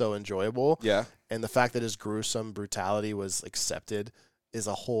enjoyable. Yeah. And the fact that his gruesome brutality was accepted is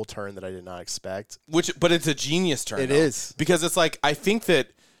a whole turn that I did not expect. But it's a genius turn. It though. is. Because it's like I think that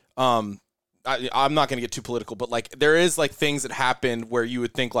I'm not going to get too political, but like there is like things that happened where you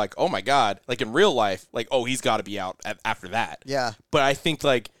would think like, oh my God, like in real life, like, oh, he's got to be out after that. Yeah. But I think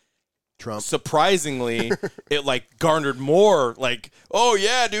like Trump. surprisingly, it like garnered more like, oh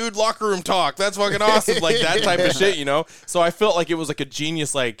yeah, dude, locker room talk. That's fucking awesome. Like that type of shit, you know? So I felt like it was like a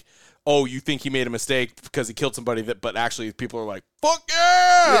genius, like, oh, you think he made a mistake because he killed somebody but actually people are like, fuck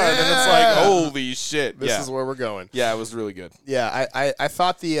yeah! And then it's like, holy shit. This is where we're going. Yeah, it was really good. Yeah, I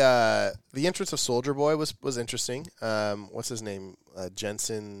thought the entrance of Soldier Boy was interesting. What's his name?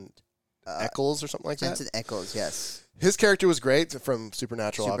 Jensen Ackles or something like Jensen that. Ackles, yes. His character was great from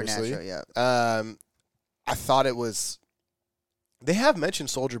Supernatural, obviously. Yeah. I thought it was. They have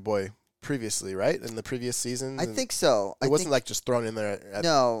mentioned Soldier Boy previously, right? In the previous seasons? I think so. It wasn't like just thrown in there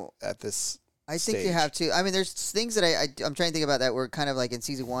at this I think stage. you have to. I mean, there's things that I'm trying to think about that were kind of like in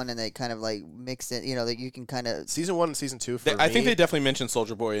season 1 and they kind of like mixed it, that you can kind of. Season 1 and season 2 for I think they definitely mentioned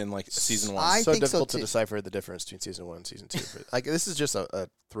Soldier Boy in like season 1. I so think difficult so to too. decipher the difference between season 1 and season 2. Like, this is just a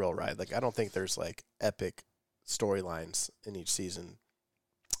thrill ride. Like, I don't think there's like epic storylines in each season.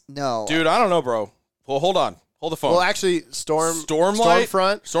 No. Dude, I don't know, bro. Well, hold on. Hold the phone. Well, actually,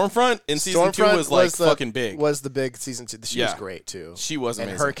 Stormfront in season 2 was like fucking big. Was the big season 2. She was great too. She was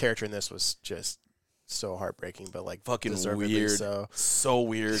amazing. And her character in this was just so heartbreaking, but like fucking deservedly weird. So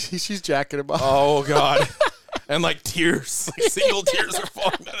weird. She's jacking him up. Oh god. And like tears, like single tears are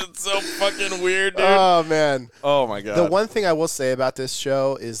falling out. It's so fucking weird, dude. Oh man. Oh my god. The one thing I will say about this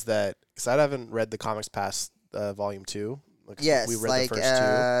show is that because I haven't read the comics past volume 2. Yes, we read like the first 2.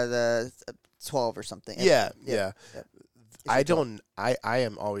 The 12 or something. Yeah. Yep. I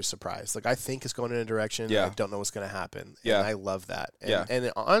am always surprised. Like, I think it's going in a direction. Yeah. I don't know what's going to happen. Yeah. And I love that. And, Yeah.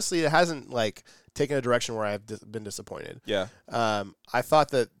 And honestly, it hasn't like taken a direction where I've been disappointed. Yeah. I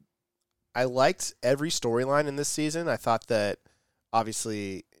thought that I liked every storyline in this season. I thought that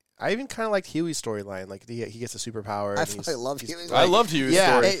obviously I even kind of liked Huey's storyline. Like he gets a superpower. I love Huey's. I loved Huey's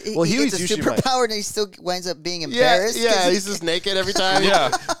Yeah. story. Well, he Huey's gets a usually superpower and he still winds up being embarrassed. Yeah, he's just naked every time.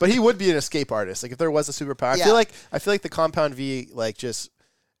 Yeah. But he would be an escape artist. Like if there was a superpower, Yeah. I feel like the Compound V like just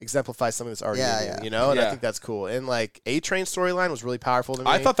exemplifies something that's already in you, you know? And I Yeah. think that's cool. And like A-Train storyline was really powerful to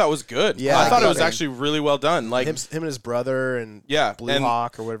me. I thought that was good. Yeah, I thought I it was agree. actually really well done. Like him and his brother and Yeah, Blue and-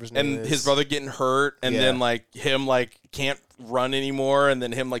 Hawk or whatever his name and is. his brother getting hurt, and Yeah. then like him like can't run anymore, and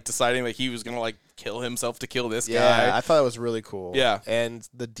then him like deciding like he was gonna like kill himself to kill this Yeah, guy. I thought that was really cool. Yeah. And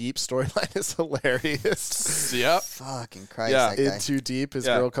the deep storyline is hilarious. Yep. Fucking Christ, Yeah. that guy. In Too Deep, his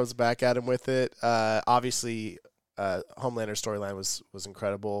Yeah. girl comes back at him with it. Obviously, Homelander's storyline was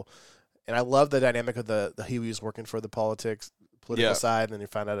incredible. And I love the dynamic of the Huey was working for the political Yeah. side, and then you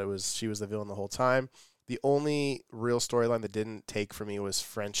find out she was the villain the whole time. The only real storyline that didn't take for me was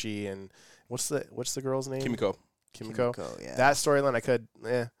Frenchie and what's the girl's name? Kimiko. Kimiko. Yeah. That storyline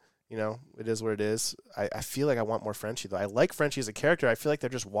it is what it is. I feel like I want more Frenchie though. I like Frenchie as a character. I feel like they're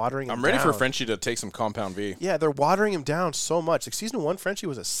just watering him I'm ready for down. Frenchie to take some Compound V. Yeah, they're watering him down so much. Like season 1, Frenchie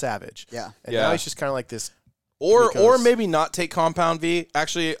was a savage. Yeah. And Yeah. now he's just kind of like this. Or Because- maybe not take Compound V.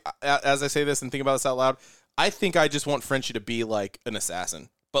 Actually, as I say this and think about this out loud, I think I just want Frenchie to be like an assassin,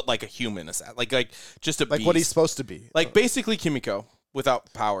 but like a human assassin, like just a Like beast. what he's supposed to be. like basically Kimiko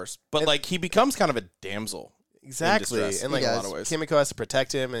without powers, but like he becomes kind of a damsel. Exactly. in distress And in like a lot of ways. Kimiko has to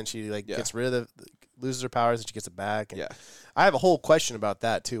protect him, and she like Yeah. gets rid of loses her powers, and she gets it back. And Yeah. I have a whole question about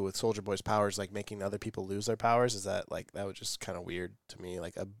that too, with Soldier Boy's powers, like making other people lose their powers. Is that like that was just kind of weird to me?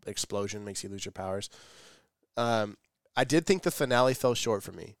 Like a explosion makes you lose your powers. I did think the finale fell short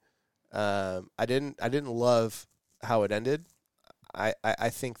for me. I didn't love how it ended. I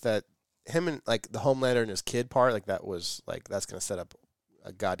think that him and like the Homelander and his kid part, like that was like that's gonna set up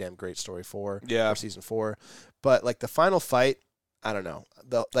a goddamn great story for season 4. But like the final fight, I don't know.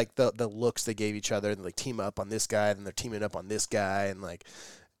 The looks they gave each other, and like team up on this guy, then they're teaming up on this guy,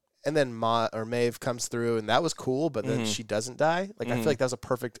 and then Maeve comes through, and that was cool, but then she doesn't die. Like I feel like that was a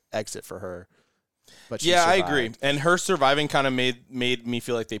perfect exit for her. But she I survived. agree. And her surviving kind of made me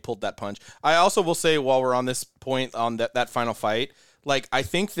feel like they pulled that punch. I also will say, while we're on this point on that final fight, like I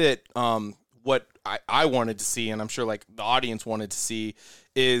think that what I wanted to see, and I'm sure like the audience wanted to see,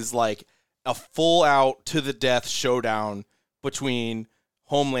 is like a full out to the death showdown between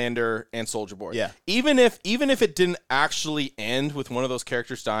Homelander and Soldier Boy. Yeah. Even if it didn't actually end with one of those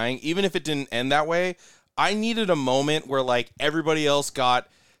characters dying, even if it didn't end that way, I needed a moment where like everybody else got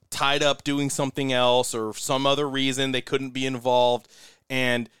tied up doing something else or some other reason they couldn't be involved,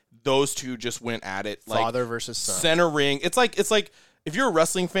 and those two just went at it. Like Father versus son. center ring. It's like if you're a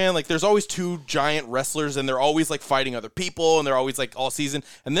wrestling fan, like there's always two giant wrestlers and they're always like fighting other people and they're always like all season.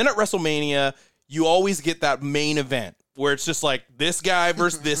 And then at WrestleMania, you always get that main event where it's just like this guy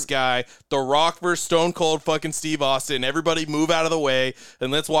versus this guy, The Rock versus Stone Cold fucking Steve Austin. Everybody move out of the way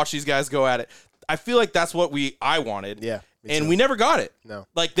and let's watch these guys go at it. I feel like that's what I wanted. Yeah. And we never got it. No.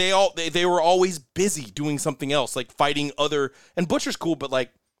 Like they were always busy doing something else, like fighting other, and Butcher's cool, but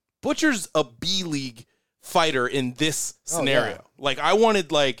like Butcher's a B-League fighter in this scenario. yeah. Like I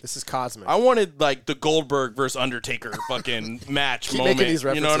wanted like This is cosmic. I wanted like the Goldberg versus Undertaker fucking match Keep moment. making these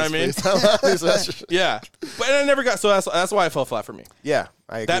references, You know what I mean? please. I love these references. Yeah. But I never got, so that's why I fell flat for me. Yeah,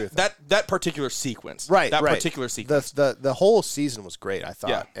 I agree with That particular sequence. Right, That right. particular sequence. The whole season was great, I thought.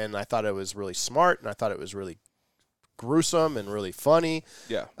 Yeah. And I thought it was really smart, and I thought it was really gruesome and really funny.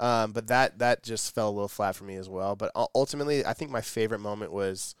 Yeah. But that just fell a little flat for me as well. But ultimately, I think my favorite moment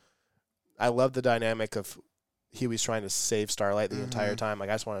was I love the dynamic of Huey's trying to save Starlight the entire time. Like,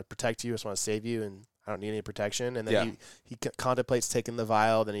 I just want to protect you. I just want to save you, and I don't need any protection. And then he contemplates taking the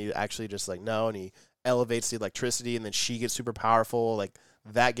vial. Then he actually just like, no, and he elevates the electricity, and then she gets super powerful. Like,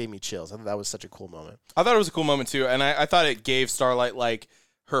 that gave me chills. I thought that was such a cool moment. I thought it was a cool moment, too. And I thought it gave Starlight, like,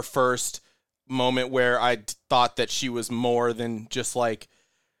 her first moment where I thought that she was more than just, like,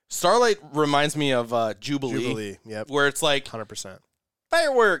 Starlight reminds me of Jubilee. Yep. Where it's like 100%.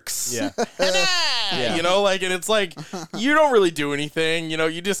 Fireworks. Yeah. Yeah. You know, like, and it's like, you don't really do anything, you know,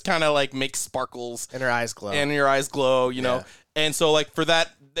 you just kind of like make sparkles. And her eyes glow. And your eyes glow, you know. And so, like, for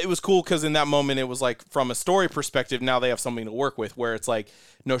that, it was cool because in that moment, it was like, from a story perspective, now they have something to work with where it's like,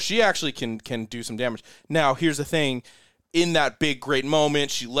 no, she actually can do some damage. Now, here's the thing. In that big, great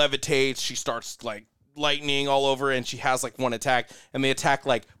moment, she levitates, she starts, like, lightning all over, and she has, like, one attack, and the attack,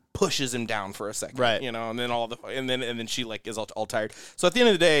 like, pushes him down for a second, right? You know, and then and then she like is all tired. So at the end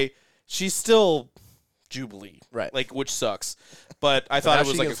of the day, she's still Jubilee, right? Like, which sucks, but I thought it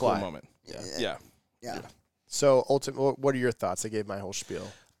was like a cool moment. Yeah. So ultimately, what are your thoughts? I gave my whole spiel.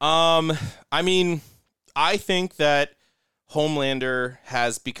 I mean, I think that Homelander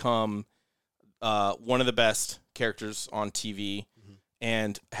has become one of the best characters on TV,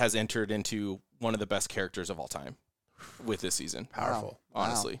 and has entered into one of the best characters of all time with this season. Powerful.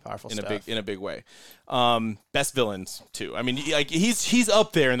 Honestly. Powerful in stuff. a big way. Best villains too. I mean, like, he's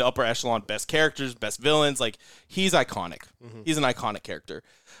up there in the upper echelon, best characters, best villains. Like, he's iconic. He's an iconic character.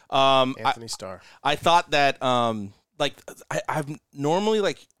 Anthony Starr. I thought that like, I've normally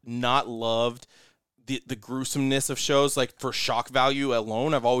like not loved the gruesomeness of shows, like, for shock value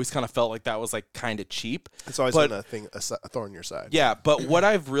alone. I've always kind of felt like that was like kind of cheap. It's always been a thorn in your side. Yeah, but what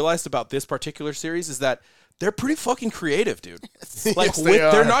I've realized about this particular series is that they're pretty fucking creative, dude. Like, Yes,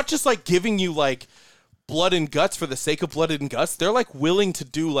 they're not just like giving you like blood and guts for the sake of blood and guts. They're like willing to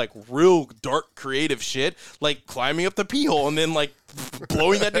do like real dark creative shit, like climbing up the pee hole and then like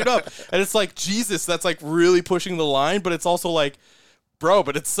blowing that dude up. And it's like, Jesus, that's like really pushing the line, but it's also like, bro,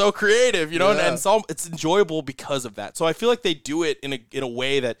 but it's so creative, you know, and it's enjoyable because of that. So I feel like they do it in a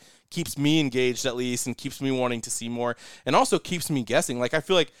way that keeps me engaged, at least, and keeps me wanting to see more, and also keeps me guessing. Like, I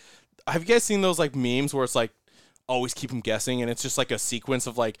feel like, have you guys seen those like memes where it's like, always keep him guessing, and it's just like a sequence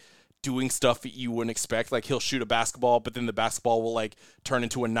of like doing stuff that you wouldn't expect? Like, he'll shoot a basketball, but then the basketball will like turn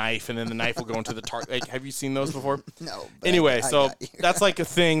into a knife, and then the knife will go into the target. Like, have you seen those before? No. Anyway, so that's like a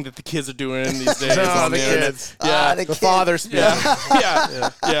thing that the kids are doing these days. The kids. Yeah. The fathers.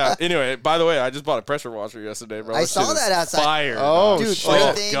 Yeah. Anyway, by the way, I just bought a pressure washer yesterday, bro. I saw that outside. Fire. Oh, dude, shit.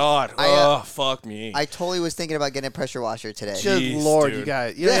 Oh, God. Fuck me. I totally was thinking about getting a pressure washer today. Good Jeez, Lord, dude. you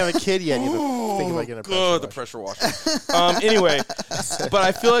guys. You don't have a kid yet. You have to think about getting a pressure the pressure washer. Anyway, but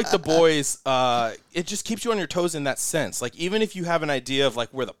I feel like The Boys, it just keeps you on your toes in that sense. Like, even if you have an idea of like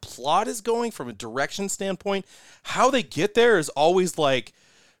where the plot is going from a direction standpoint, how they get there is always like,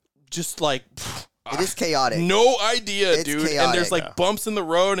 just like, it is chaotic. No idea, It's dude. chaotic. And there's like bumps in the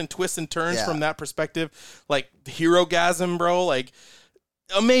road and twists and turns from that perspective. Like, hero-gasm, bro. Like,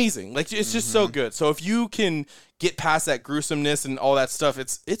 amazing. Like, it's just so good. So if you can get past that gruesomeness and all that stuff,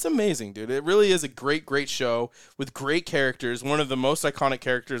 it's amazing, dude. It really is a great show with great characters. One of the most iconic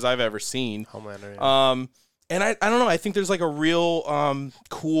characters I've ever seen. Homelander. Yeah. And I don't know. I think there's like a real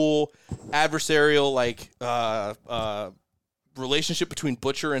cool adversarial like relationship between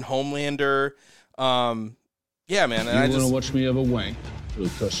Butcher and Homelander. Yeah, man. And You want to watch me have a wank? It'll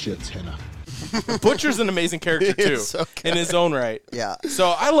cost you a tenner. Butcher's an amazing character too, so in his own right. Yeah.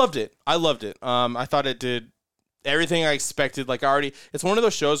 So I loved it. I thought it did everything I expected. Like, it's one of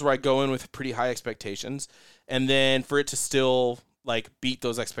those shows where I go in with pretty high expectations, and then for it to still like beat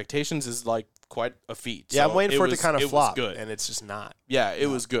those expectations is like quite a feat. Yeah, So I'm waiting for it to kind of flop, good. and it's just not. Yeah, it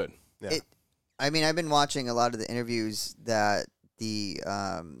was good. Yeah. I mean, I've been watching a lot of the interviews that the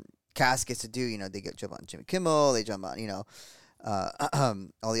cast gets to do. You know, they jump on Jimmy Kimmel, they jump on, you know,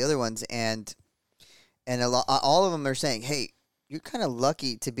 all the other ones, and all of them are saying, "Hey, you're kind of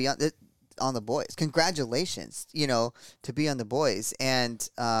lucky to be on The Boys. Congratulations, you know, to be on The Boys." And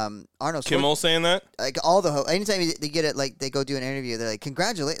Arnold Kimmel saying that? Like, anytime they get it, like, they go do an interview, they're like,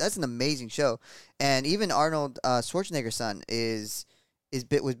 "Congratulations, that's an amazing show." And even Arnold Schwarzenegger's son was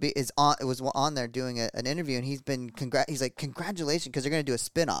on there doing an interview, and he's like, "Congratulations," because they're gonna do a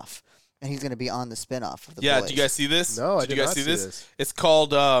spinoff, and he's gonna be on the spinoff of The Boys. Do you guys see this? No, I did did you guys not see see this? this. It's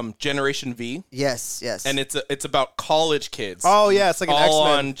called Generation V, Yes. and it's about college kids. Oh yeah, it's like an all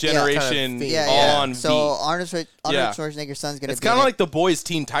X-Men on Generation, kind of Yeah, all yeah. on So V. Arnold Yeah. Schwarzenegger's son's gonna. It's be kind in of it. like The Boys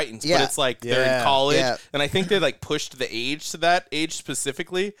Teen Titans, Yeah. but it's like they're Yeah. in college, Yeah. and I think they like pushed the age to that age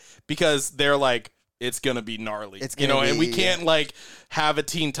specifically because they're like it's gonna be gnarly. It's you gonna know, and be- we can't like have a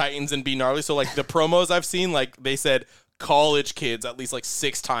Teen Titans and be gnarly. So like the promos I've seen, like they said college kids at least like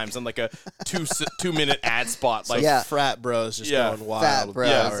 6 times on like a 2-minute ad spot. Like Yeah. frat bros just Yeah. going wild. Fat with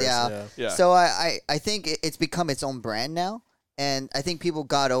bros, powers, Yeah. So I think it's become its own brand now. And I think people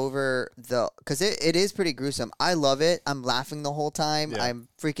got over because it is pretty gruesome. I love it. I'm laughing the whole time. Yeah. I'm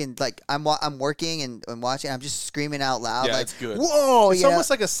freaking like I'm working and watching. I'm just screaming out loud. Yeah, like, it's good. Whoa! It's Yeah. almost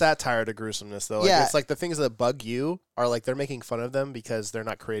like a satire to gruesomeness, though. Like, Yeah. it's like the things that bug you are like they're making fun of them because they're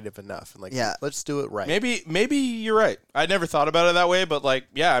not creative enough. And like, Yeah. let's do it right. Maybe you're right. I never thought about it that way, but like,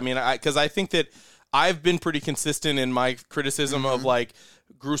 yeah, I mean, because I think that I've been pretty consistent in my criticism of like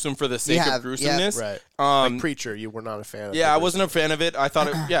gruesome for the sake have, of gruesomeness. right. Um, Like Preacher, you were not a fan of. yeah, I wasn't a fan of it. I thought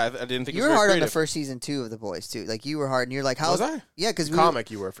it. Yeah, I didn't think You it was were very hard on creative. the first season too of The Boys too. Like you were hard, and you're like, "How?" Was I? Yeah, because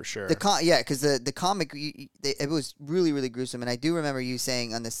comic. You were for sure. because the comic it was really really gruesome, and I do remember you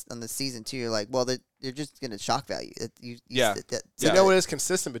saying on the season 2, you're like, well, they're just gonna shock value. Yeah. So you know what is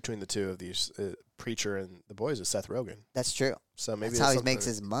consistent between the two of these, Preacher and The Boys, is Seth Rogen. That's true. So maybe That's how he something- makes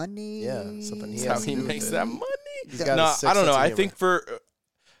his money. Yeah, something he That's how has he to do with makes it. that money. He's got No, a sick I don't know. sense of I humor. think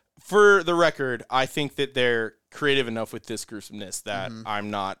for the record, I think that they're creative enough with this gruesomeness that I'm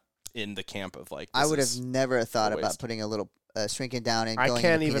not in the camp of like. I this would have is never thought a about waste. putting a little shrinking down and I going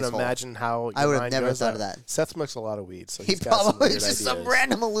can't in the even penis hole. imagine how I your would have mind never goes thought there. of that. Seth smokes a lot of weed, so He he's got some probably weird just some ideas.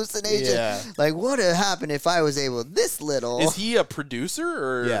 random hallucination. Yeah. Like, what would happen if I was able this little? Is he a producer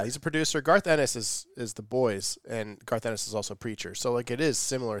or? Yeah, he's a producer. Garth Ennis is The Boys, and Garth Ennis is also Preacher. So like it is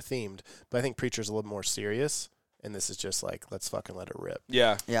similar themed, but I think Preacher's a little more serious, and this is just like let's fucking let it rip,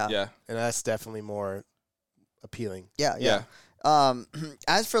 Yeah. Yeah. Yeah. and that's definitely more appealing. Yeah. Yeah.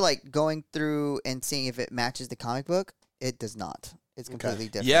 As for like going through and seeing if it matches the comic book, it does not. It's completely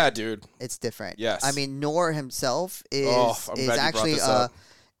different. Yeah, dude. It's different. Yes. I mean, Noor himself is Oh, I'm glad you brought actually this up.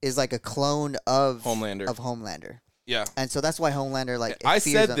 is like a clone of Homelander. Yeah. And so that's why Homelander like it I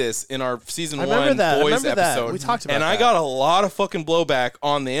fears said him. this in our season I remember 1 that. I Boys remember that. episode. We talked about and I that. got a lot of fucking blowback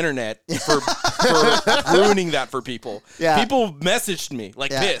on the internet for ruining that for people. Yeah. People messaged me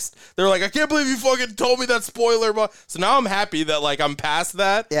like Yeah. pissed. They're like, I can't believe you fucking told me that spoiler. So now I'm happy that like I'm past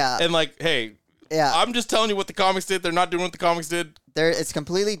that. Yeah. And like, hey, Yeah. I'm just telling you what the comics did. They're not doing what the comics did. It's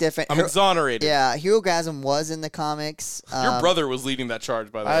completely different. I'm exonerated. Yeah, Herogasm was in the comics. Your brother was leading that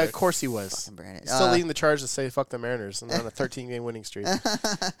charge, by the way. Of course he was. Fucking Brandon. Still leading the charge to say fuck the Mariners and they're on a 13-game winning streak.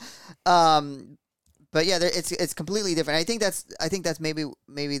 But yeah, it's completely different. I think that's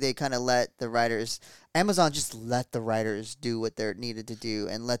maybe they kind of let the writers, Amazon just let the writers do what they're needed to do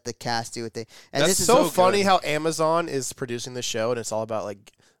and let the cast do what they. And That's this is so so funny good. how Amazon is producing the show and it's all about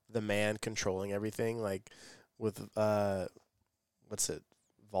like the man controlling everything, like with what's it,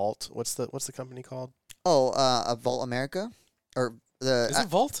 Vault? What's the company called? a Vault America, or the Is it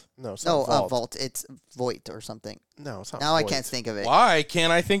Vault? No, it's no not Vault. Vault. It's Voight or something. No, it's not. Now I Voight. can't think of it. Why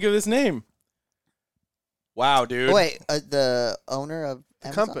can't I think of his name? Wow, dude. Oh, wait, the owner of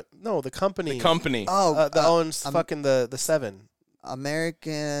Amazon? The company. The company. Oh, that owns fucking the Seven.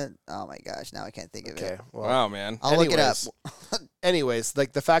 American. Oh my gosh, now I can't think of Okay. it. Well, Wow, man. I'll look it up. Anyways,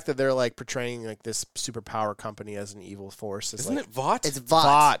 like the fact that they're like portraying like this superpower company as an evil force is Isn't like it Vought? It's Vought.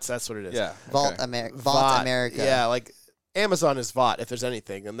 Vought. That's what it is. Yeah. Vault okay. America. Vought. America. Yeah, like Amazon is Vought if there's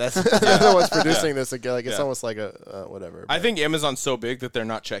anything, and that's they're the ones producing this. Like it's Yeah. almost like a whatever. I but- think Amazon's so big that they're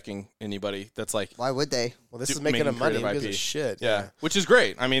not checking anybody that's like, Why would they? well, this do- is making them money. Who creative gives a IP. shit? yeah, which is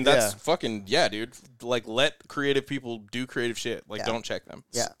great. I mean, that's Yeah. fucking, yeah, dude. Like, let creative people do creative shit. Like, Yeah. don't check them.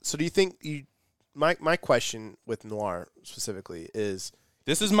 Yeah. So do you think you? My question with Noir specifically is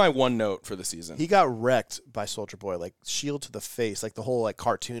This is my one note for the season. he got wrecked by Soldier Boy, like shield to the face, like the whole like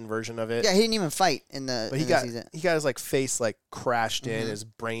cartoon version of it. Yeah, he didn't even fight in the, But he in the got season. he got his like face like crashed in, Mhm. his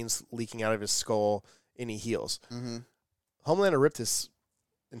brains leaking out of his skull, and he heals. hmm Homelander ripped his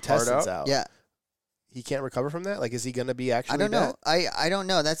intestines out. Yeah, He can't recover from that. Like, is he gonna be actually? I don't know. dead? I don't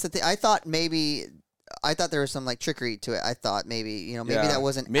know. That's the thing. I thought there was some like trickery to it. I thought maybe maybe Yeah. that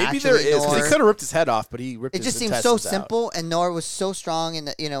wasn't Maybe actually there is, 'cause He Nor. could have ripped his head off, but he ripped. It his just seems so intestines out. simple, and Nor was so strong in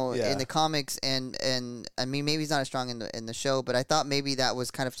the Yeah. in the comics, and I mean maybe he's not as strong in the show, but I thought maybe that was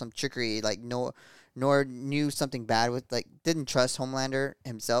kind of some trickery. Like Nor knew something bad with didn't trust Homelander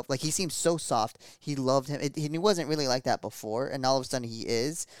himself. Like he seemed so soft. He loved him. He wasn't really like that before, and all of a sudden he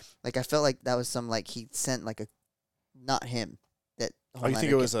is. Like I felt like that was some like he sent like a not him that. Oh, you think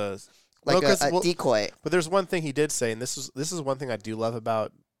Homelander it was a like well, 'cause- a well, decoy? But there's one thing he did say, and this is one thing I do love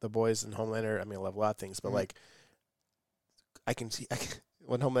about The Boys and Homelander. I mean, I love a lot of things, but Mhm. like, I can see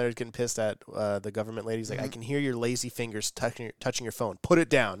when Homelander's getting pissed at the government lady, he's like, I Mhm. can hear your lazy fingers touching your phone. Put it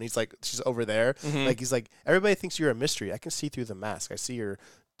down. And he's like, she's over there. Mhm. Like he's like, everybody thinks you're a mystery. I can see through the mask. I see your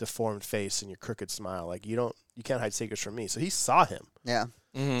deformed face and your crooked smile. Like you can't hide secrets from me. So he saw him. Yeah.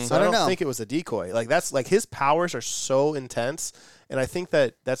 Mm-hmm. So I don't think it was a decoy. Like that's like his powers are so intense, and I think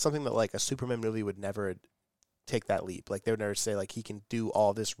that that's something that like a Superman movie would never take that leap. Like they would never say like he can do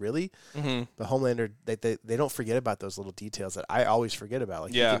all this really. Mm-hmm. But Homelander, they don't forget about those little details that I always forget about.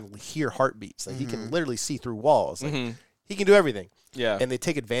 Like he can hear heartbeats. Like he can literally see through walls. Like he can do everything. Yeah. And they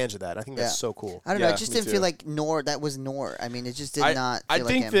take advantage of that. I think that's so cool. I don't know. It just didn't feel like that was Nor. I mean, it just did not feel I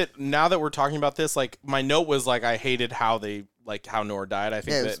think like him. that now that we're talking about this, like my note was like I hated how Nor died. I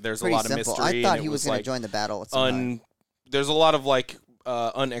think that there's a lot of mystery. I thought and he was going to join the battle. There's a lot of like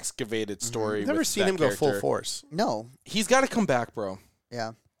unexcavated story. I've never seen him go full force. No. He's got to come back, bro.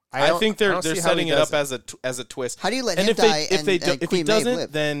 Yeah. I think they're setting it up as a twist. How do you let him die? If he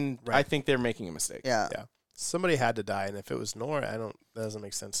doesn't, then I think they're making a mistake. Yeah. Somebody had to die, and if it was Nor, that doesn't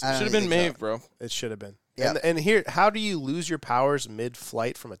make sense. It should have been Maeve, bro. It should have been. Yeah. And here, how do you lose your powers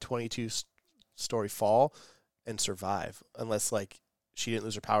mid-flight from a 22-story fall and survive? Unless like she didn't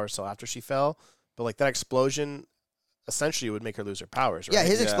lose her powers until after she fell, but like that explosion essentially would make her lose her powers. Right? Yeah,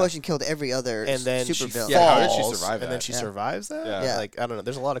 his explosion killed every other and then super she villain. Yeah, how did she survive that? And then she survives that? Yeah. Like, I don't know.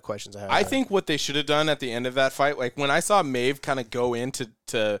 There's a lot of questions I have. I think what they should have done at the end of that fight, like when I saw Maeve kind of go in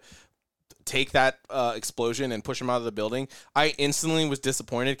to take that explosion and push him out of the building, I instantly was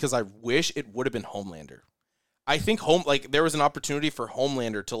disappointed because I wish it would have been Homelander. I think there was an opportunity for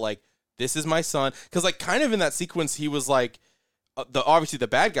Homelander to like, this is my son, because like kind of in that sequence he was like obviously the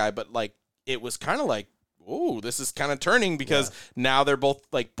bad guy, but like it was kind of like, ooh, this is kind of turning because now they're both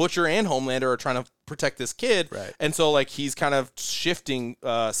like Butcher and Homelander are trying to protect this kid. Right. And so like he's kind of shifting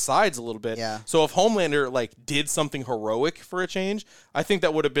sides a little bit. Yeah. So if Homelander like did something heroic for a change, I think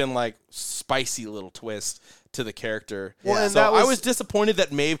that would have been like spicy little twist to the character. Well, and so I was disappointed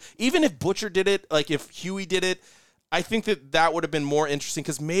that Maeve, even if Butcher did it, like if Huey did it, I think that would have been more interesting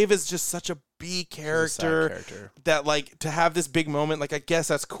because Maeve is just such a B character that like to have this big moment, like I guess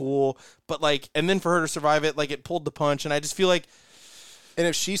that's cool, but like and then for her to survive it, like it pulled the punch, and I just feel like, and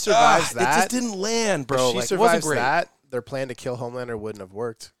if she survives that, it just didn't land, bro. If she like, survives it wasn't great. that, their plan to kill Homelander wouldn't have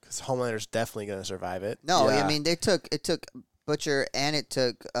worked because Homelander's definitely going to survive it. No, I mean it took Butcher and it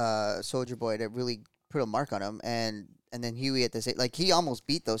took Soldier Boy to really put a mark on him, and then Huey at the same, like he almost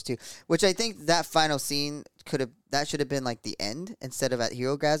beat those two, which I think that final scene should have been like the end instead of at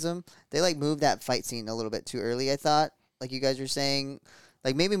Herogasm. They like moved that fight scene a little bit too early, I thought, like you guys were saying,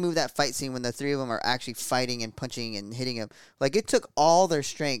 like maybe move that fight scene when the three of them are actually fighting and punching and hitting him. Like it took all their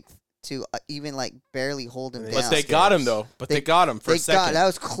strength to even like barely hold him down. But they got him though. They got him for a second. That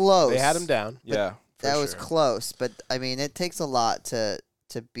was close. They had him down. Yeah, that was close. But I mean, it takes a lot to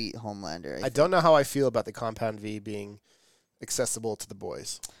beat Homelander. I don't know how I feel about the Compound V being accessible to the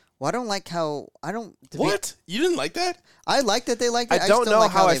boys. Well, I don't like how What? You didn't like that? I like that they liked it. I don't know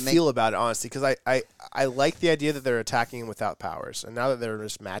how I feel about it, honestly, because I like the idea that they're attacking him without powers, and now that they're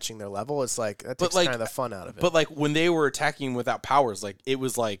just matching their level, it's like that takes kind of the fun out of it. But like when they were attacking him without powers, like it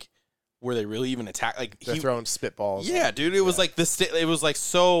was like, were they really even attack? Like they're throwing spitballs. Yeah, dude, it was like it was like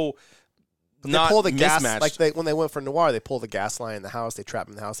so. But they pull the gas, like when they went for Noir, they pull the gas line in the house, they trap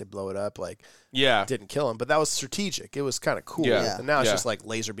him in the house, they blow it up, like didn't kill him, but that was strategic. It was kind of cool. Yeah. And now it's just like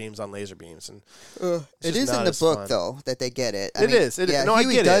laser beams on laser beams, and it is in the book though that they get it. It is. Yeah, no,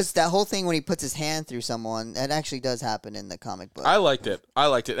 Huey I get does it. that whole thing when he puts his hand through someone. That actually does happen in the comic book. I liked it,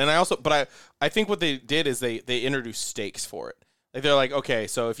 and I think what they did is they introduced stakes for it. Like they're like, okay,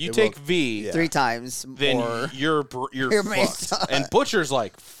 so if you take V 3 times, then you're fucked. And Butcher's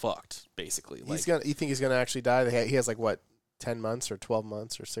like fucked, basically. Like, you think he's gonna actually die? He has like what, 10 months or 12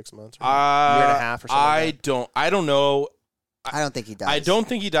 months or 6 months or a year and a half or something. I don't know. I don't think he dies. I don't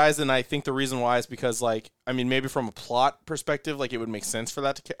think he dies, and I think the reason why is because like I mean maybe from a plot perspective, like it would make sense for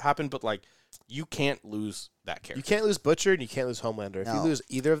that to happen, but like you can't lose that character. You can't lose Butcher and you can't lose Homelander. If you lose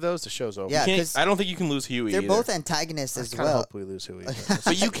either of those, the show's over. Yeah, I don't think you can lose Huey. They're either. both antagonists as well. I hope we lose Huey.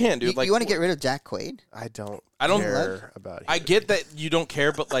 But you can't, dude. You want to get rid of Jack Quaid? I don't care about Huey. I get that you don't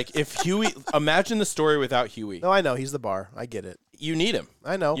care, but like if Huey, imagine the story without Huey. No, I know he's the bar. I get it. You need him.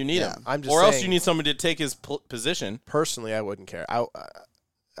 I know. You need him. I'm just or saying, else you need somebody to take his position. Personally, I wouldn't care.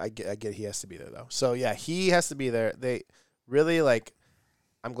 I get he has to be there though. So yeah, he has to be there. They really like.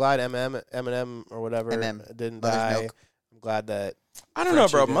 I'm glad Eminem or whatever didn't die. Milk. I'm glad that I don't know,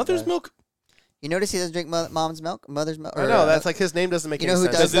 bro. Mother's Milk. You notice he doesn't drink mom's milk, mother's milk. I know that's like his name doesn't make any sense.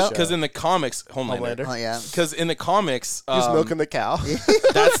 Who does because in the comics, Homelander. Oh yeah. Because in the comics, he's milking the cow.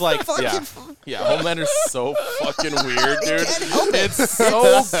 That's like yeah. Homelander's so fucking weird, dude. It's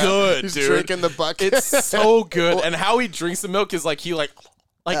so good, He's dude. drinking the bucket. It's so good, and how he drinks the milk is like he like.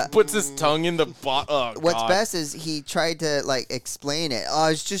 Like puts his tongue in the bottle. Oh, What's God. best is he tried to like explain it. Oh, I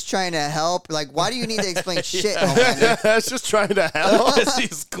was just trying to help. Like, why do you need to explain shit? It's just trying to help.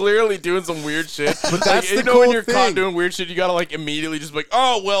 He's clearly doing some weird shit. But that's like, the when cool you're caught thing. doing weird shit, you gotta like immediately just be like,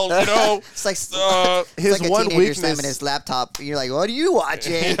 oh well, you know. It's like his it's like a one teenager weakness- slamming his laptop. You're like, what are you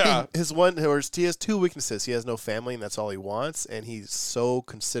watching? Yeah. He has two weaknesses. He has no family, and that's all he wants. And he's so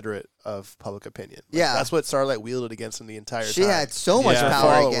considerate of public opinion. Like, Yeah. that's what Starlight wielded against him the entire She time. had so much Yeah.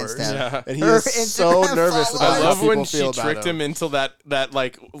 power Followers. against him. Yeah. And he Her is so Instagram nervous followers. about I how love people when feel she about tricked him into that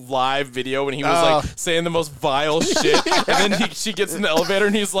like live video when he was like saying the most vile shit, and then she gets in the elevator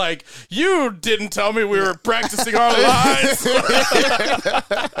and he's like, "You didn't tell me we were practicing our lies."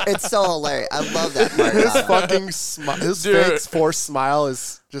 It's so hilarious. I love that part. His about him. fucking his Dude. fake forced smile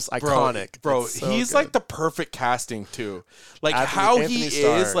is just iconic. Bro, It's so he's good. like the perfect casting too. Like Anthony- how Anthony he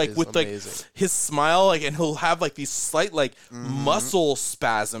Starr is, like is with amazing. like his smile, like, and he'll have like these slight like muscle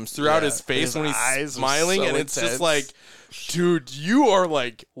spasms throughout Yeah, his face his when eyes he's are smiling, so and it's intense. just like, dude, you are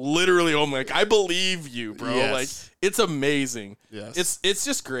like literally, oh my, like I believe you, bro. Yes. Like it's amazing. Yes. It's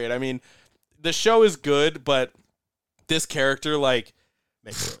just great. I mean, the show is good, but this character, like,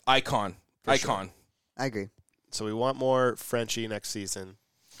 Makes it. icon. sure. I agree. So we want more Frenchie next season.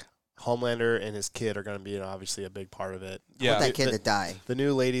 Homelander and his kid are going to be obviously a big part of it. I Yeah. want that kid the, to die. the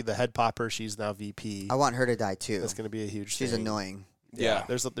new lady, the head popper, she's now VP. I want her to die too. That's going to be a huge She's thing. annoying. Yeah.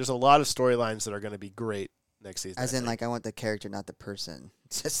 There's a lot of storylines that are going to be great next season. As I in, think. like, I want the character, not the person.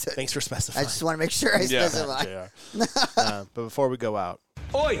 Just Thanks for specifying. I just want to make sure I Yeah. specify. JR. But before we go out,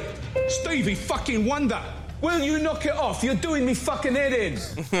 Oi, Stevie fucking Wonder. Will you knock it off? You're doing me fucking head in.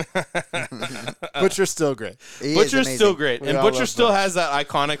 Butcher's still great. He is Butcher's amazing. still great, We and all Butcher love still Butch. has that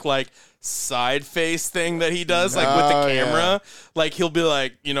iconic like side face thing that he does, like with Oh, the yeah. camera. Like he'll be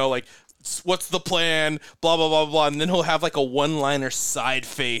like, you know, like what's the plan? Blah blah blah blah, and then he'll have like a one-liner side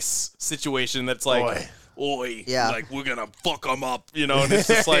face situation that's like, Oi. "Oi, Yeah. like we're gonna fuck him up," you know, and it's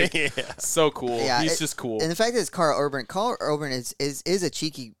just like Yeah. so cool. Yeah, He's just cool. And the fact that it's Carl Urban. Carl Urban is a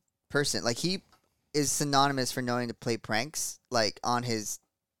cheeky person. Like, he is synonymous for knowing to play pranks, like, on his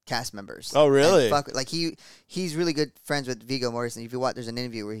cast members. Oh, really? And like, he's really good friends with Viggo Mortensen. If you watch, there's an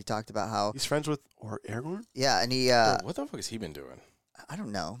interview where he talked about how, He's friends with Aragorn? yeah, and he, Bro, what the fuck has he been doing? I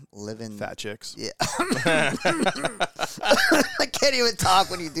don't know, living. Fat chicks. Yeah. I can't even talk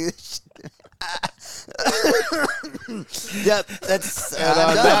when you do this shit. Yep, that's. And I'm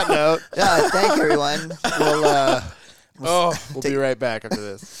on done. that note, Yeah, thank you, everyone. we'll Oh be right back after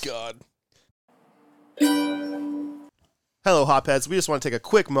this. God. Hello, Hopheads. We just want to take a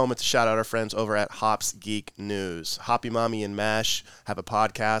quick moment to shout out our friends over at Hops Geek News. Hoppy Mommy and Mash have a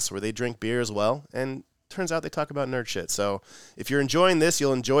podcast where they drink beer as well, and turns out they talk about nerd shit. So if you're enjoying this,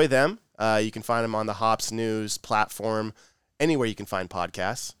 you'll enjoy them. You can find them on the Hops News platform, anywhere you can find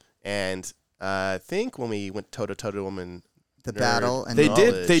podcasts. And I think when we went toe-to-toe to them in The Nerd battle and They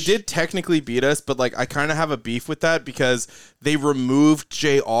Knowledge. did technically beat us, but like I kind of have a beef with that because they removed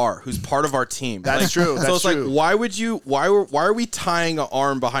JR, who's part of our team. That's Like, true. So That's it's true. like, why are we tying an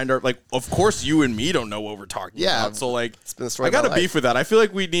arm behind our, like, of course you and me don't know what we're talking Yeah. about. So like, been the story I got of a my beef with that. I feel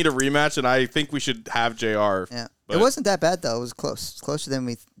like we need a rematch, and I think we should have JR. Yeah, But- it wasn't that bad though. It was close. It's closer than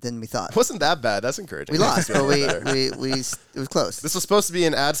we thought. It wasn't that bad. That's encouraging. We lost, but we Better. it was close. This was supposed to be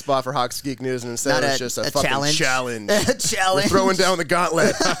an ad spot for Hawks Geek News, and instead Not it was a- just a a fucking challenge. challenge. A We're challenge. throwing down the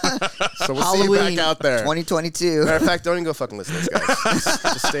gauntlet. So we'll see you Halloween back out there. 2022. Matter of fact, don't even go fucking listen to this, guys.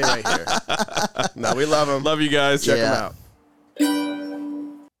 Just stay right here. No, we love them. Love you guys. Check Yeah. them out.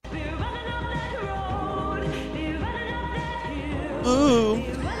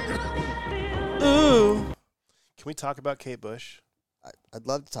 Ooh. Can we talk about Kate Bush? I'd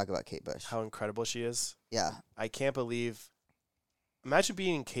love to talk about Kate Bush. How incredible she is. Yeah, I can't believe. Imagine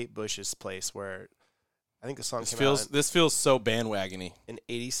being in Kate Bush's place, where I think the song came out This feels so bandwagony. in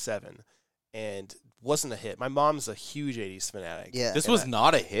 '87 and wasn't a hit. My mom's a huge '80s fanatic. yeah. This And was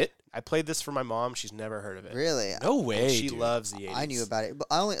not a hit. I played this for my mom. She's never heard of it. Really. No And way. she dude. loves the '80s. I knew about it, but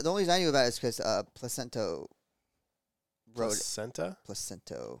the only reason I knew about it is because Placento wrote Placenta.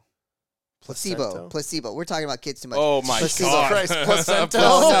 Placento. Placento? Placebo. We're talking about kids too much. Oh my Placebo. God. Christ, placenta.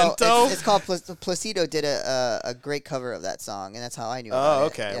 No, Placento? it's called Placido did a great cover of that song, and that's how I knew about Oh, it.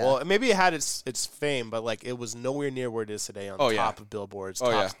 okay. Yeah. Well, maybe it had its fame, but like it was nowhere near where it is today on Oh, top yeah. of Billboard's,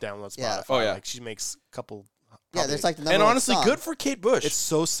 Oh, top yeah. download Spotify. Yeah. Oh, yeah. Like she makes a couple. yeah, there's like the number And one honestly, song. good for Kate Bush. It's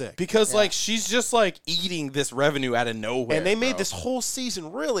so sick. because Yeah. like she's just like eating this revenue out of nowhere. And they made bro. this whole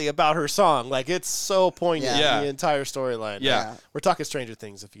season really about her song. Like it's so poignant. Yeah. The entire storyline. Yeah. We're talking Stranger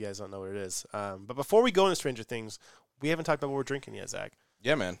Things if you guys don't know what it is. But before we go into Stranger Things, we haven't talked about what we're drinking yet, Zach.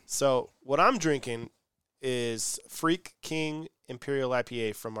 Yeah, man. So what I'm drinking is Freak King Imperial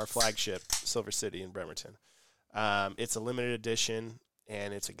IPA from our flagship, Silver City in Bremerton. It's a limited edition,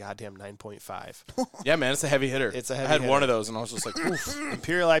 and it's a goddamn 9.5. Yeah, man, it's a heavy hitter. It's a heavy I had hitter. one of those, and I was just like, oof.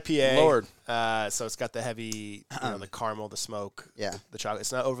 Imperial IPA. Lord. So it's got the heavy, the caramel, the smoke, Yeah. the chocolate.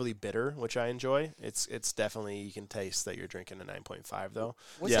 It's not overly bitter, which I enjoy. It's definitely, you can taste that you're drinking a 9.5, though.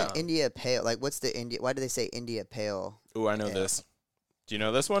 What's Yeah. an India Pale? Like, what's the India? Why do they say India Pale? Ooh, I know Yeah. this. Do you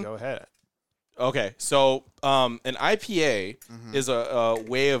know this one? Go ahead. Okay, so an IPA is a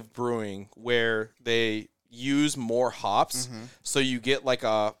way of brewing where they use more hops, so you get like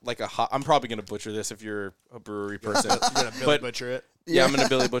a hop. I'm probably gonna butcher this if you're a brewery person. You're going to Billy Butcher it. Yeah, I'm gonna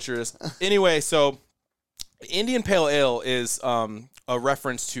Billy butcher this. Anyway, so Indian Pale Ale is a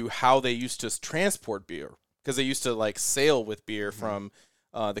reference to how they used to transport beer, because they used to like sail with beer from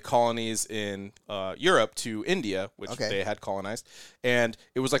the colonies in Europe to India, which Okay. they had colonized, and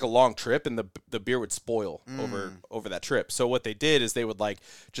it was like a long trip, and the beer would spoil over that trip. So what they did is they would like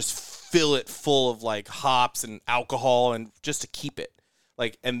just fill it full of like hops and alcohol, and just to keep it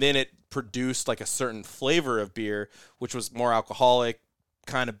like, and then it produced like a certain flavor of beer, which was more alcoholic,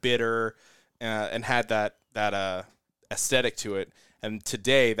 kind of bitter, and had that aesthetic to it. And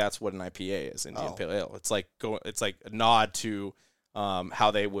today, that's what an IPA is, Indian Pale Ale. It's like a nod to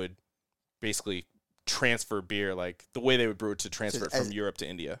how they would basically transfer beer, like the way they would brew it to transfer it from Europe to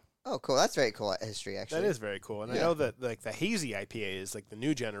India. Oh, cool. That's very cool history, actually. That is very cool. And I know that like the hazy IPA is like the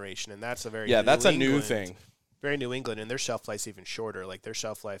new generation, and that's a very That's a new England- thing. Very New England, and their shelf life's even shorter. Like their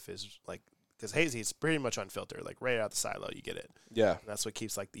shelf life is like, because hazy is pretty much unfiltered. Like right out the silo, you get it. Yeah. And that's what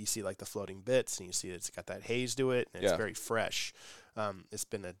keeps like you see like the floating bits, and you see it's got that haze to it, and it's very fresh. It's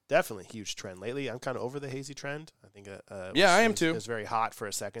been a definitely huge trend lately. I'm kind of over the hazy trend. I think I am too. It was very hot for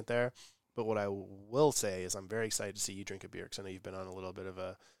a second there, but what I will say is I'm very excited to see you drink a beer, because I know you've been on a little bit of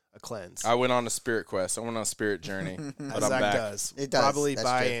a cleanse. I went on a spirit quest. I went on a spirit journey, but As I'm Zach back does. It does. Probably That's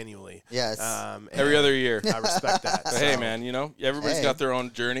true. biannually. Yes. every other year. I respect that. But hey, So- man, everybody's Hey. got their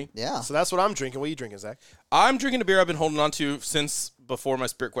own journey. Yeah. So that's what I'm drinking. What are you drinking, Zach? I'm drinking a beer I've been holding on to since before my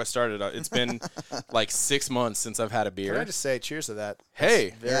spirit quest started. It's been like 6 months since I've had a beer. Can I just say cheers to that? Hey.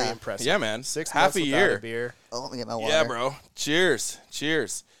 That's very Yeah. impressive. Yeah, man. 6 Half months a without year. a beer. Oh, let me get my water. Yeah, bro. Cheers.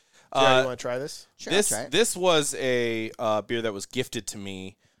 Cheers. Jared, you want to try this? Sure, This I'll try it. this was a beer that was gifted to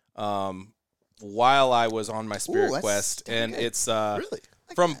me while I was on my spirit that's quest, and good. it's Really?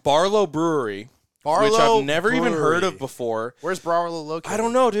 from Barlow Brewery, which Barlow I've never even heard Brewery. of before. Where's Barlow located? I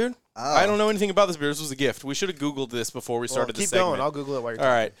don't know, dude. Oh. I don't know anything about this beer. This was a gift. We should have Googled this before we Well, started the keep segment. going. I'll Google it while you're All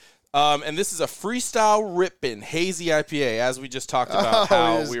talking. right. And this is a Freestyle Rippin' Hazy IPA, as we just talked about Oh,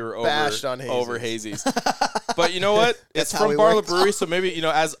 how we just we were bashed on over hazies. hazies. But you know what? It's how from we Barlow work. Brewery, so maybe,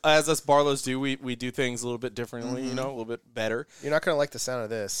 as us Barlows do, we do things a little bit differently, a little bit better. You're not going to like the sound of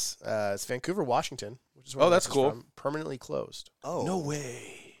this. It's Vancouver, Washington, which is where that's this is cool. from, permanently closed. Oh. No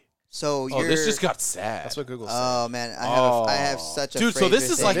way. So Oh, you're. this just got sad. That's what Google said. Oh, man. I have such a Dude, so Fraser this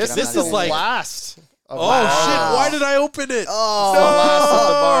is thing like- that this I'm this not is even- like- last. of Oh, last- shit. Why did I open it? Oh. last of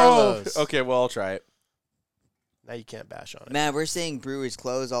the Barlows. Okay, well, I'll try it. Now you can't bash on it. Man, we're seeing breweries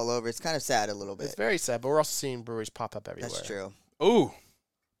close all over. It's kind of sad a little bit. It's very sad, but we're also seeing breweries pop up everywhere. That's true. Ooh.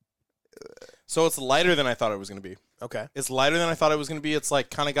 So it's lighter than I thought it was going to be. Okay. It's lighter than I thought it was going to be. It's like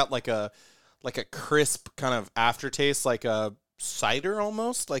kind of got like a crisp kind of aftertaste, like a cider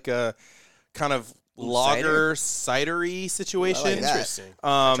almost, like a kind of lager cidery situation. I like that. Interesting.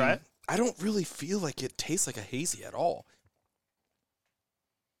 Try it? I don't really feel like it tastes like a hazy at all.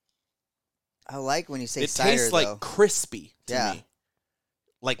 I like when you say It cider, tastes like though. crispy to Yeah. me.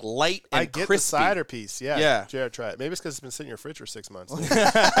 Like light and I get crispy. the cider piece. Yeah. Yeah. Jared, try it. Maybe it's because it's been sitting in your fridge for 6 months.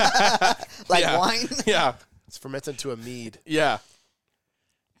 Like Yeah. wine. Yeah. It's fermented to a mead. Yeah.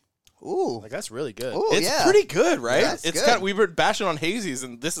 Ooh. Like, that's really good. Ooh, It's yeah. pretty good, right? Yeah, it's it's good. got we were bashing on hazies,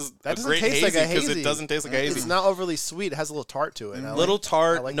 and this is That a doesn't great taste hazy like a because hazy. it doesn't taste like a hazy. It's not overly sweet. It has a little tart to it. I Little like-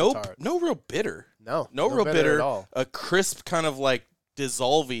 tart, I like the no, tart. no real bitter. No. No real bitter. at all. A crisp kind of like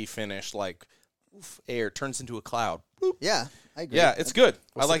dissolvey finish, like air turns into a cloud. Boop. Yeah, I agree. Yeah, it's good.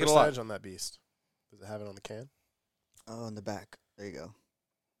 What's I like the it a lot. percentage on that beast? Does it have it on the can? Oh, in the back. There you go.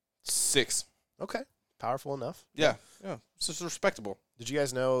 6. Okay. Powerful enough. Yeah, yeah. It's just respectable. Did you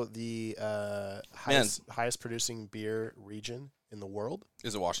guys know the highest producing beer region in the world?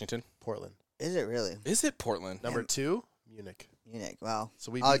 Is it Washington? Portland. Is it really? Is it Portland? Number 2, Munich. Munich. Wow.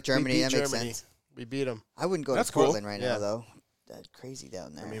 So we Oh, beat, Germany. we beat That makes Germany. sense. We beat them. I wouldn't go That's to cool. Portland right Yeah. now, though. That's crazy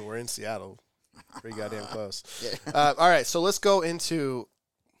down there. I mean, we're in Seattle. Pretty goddamn close. Yeah. All right, so let's go into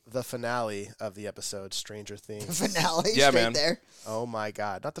the finale of the episode, Stranger Things. Finale Yeah, straight man. there. Oh, my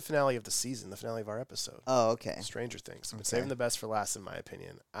God. Not the finale of the season, the finale of our episode. Oh, okay. Stranger Things. I've been Okay. saving the best for last, in my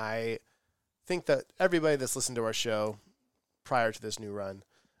opinion. I think that everybody that's listened to our show prior to this new run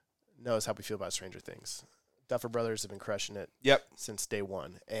knows how we feel about Stranger Things. Duffer Brothers have been crushing it since day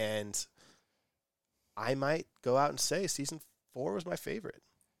one. And I might go out and say season 4 was my favorite.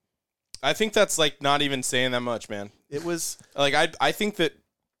 I think that's like not even saying that much, man. It was like I think that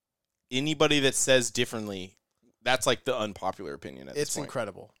anybody that says differently, that's like the unpopular opinion at this it's point.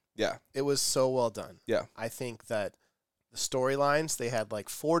 incredible. Yeah. It was so well done. Yeah. I think that the storylines, they had like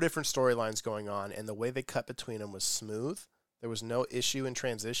 4 different storylines going on, and the way they cut between them was smooth. There was no issue in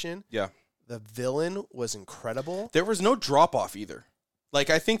transition. Yeah. The villain was incredible. There was no drop off either. Like,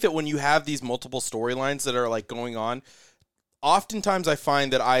 I think that when you have these multiple storylines that are like going on, oftentimes I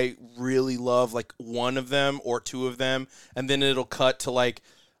find that I really love like one of them or 2 of them, and then it'll cut to like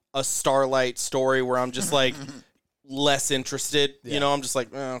a Starlight story where I'm just like less interested. Yeah. You know, I'm just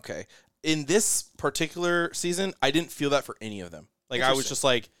like, okay. In this particular season, I didn't feel that for any of them. Like, I was just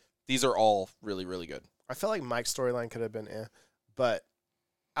like, these are all really, really good. I felt like Mike's storyline could have been but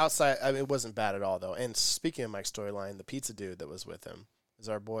outside, I mean, it wasn't bad at all, though. And speaking of Mike's storyline, the pizza dude that was with him is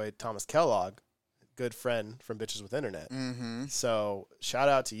our boy Thomas Kellogg, good friend from Bitches with Internet. Mm-hmm. So shout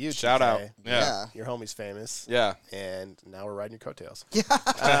out to you, Shout TK. out. Yeah. Your homie's famous. Yeah. And now we're riding your coattails.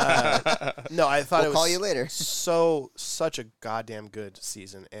 Yeah. No, I thought We'll it was call you later. such a goddamn good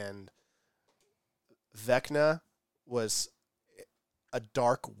season. And Vecna was a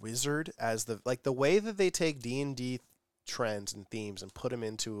dark wizard as the way that they take D&D trends and themes and put them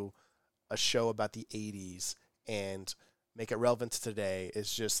into a show about the 80s and make it relevant to today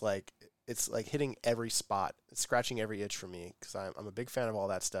is just like, it's like hitting every spot. It's scratching every itch for me because I'm a big fan of all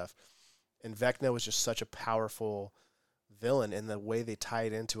that stuff. And Vecna was just such a powerful villain, and the way they tie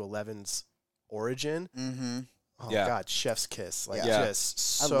it into Eleven's origin. Mm-hmm. Oh, Yeah. God, chef's kiss. Like, Yeah. just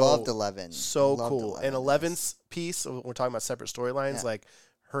so, I loved 11. so Loved cool. 11, And 11's piece, we're talking about separate storylines, Yeah. like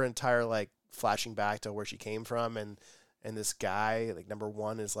her entire, like, flashing back to where she came from, and this guy, like, number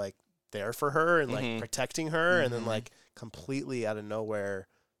one is, like, there for her and, like, protecting her, and then, like, completely out of nowhere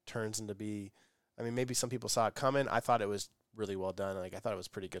turns into be, I mean, maybe some people saw it coming. I thought it was really well done. Like, I thought it was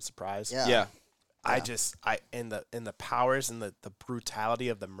a pretty good surprise. Yeah. Yeah. In the powers and the brutality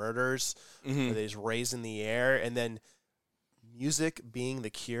of the murders, where they just raise in the air, and then music being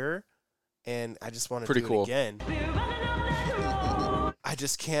the cure, and I just want to Pretty do cool. it again. I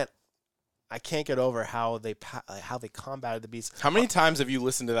just can't get over how they combated the beast. How many times have you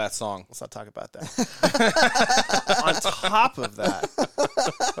listened to that song? Let's not talk about that.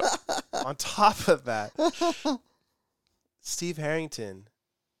 on top of that, Steve Harrington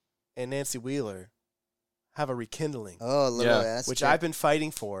and Nancy Wheeler have a rekindling, Oh, little ass. which chick. I've been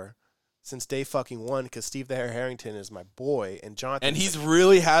fighting for since day fucking one, because Steve the Hair Harrington is my boy, and Jonathan. And he's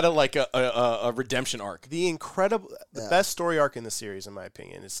really had a redemption arc. the Yeah. best story arc in the series, in my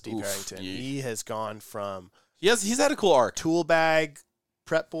opinion, is Steve Oof, Harrington. yeah. He has gone from He's had a cool arc. tool bag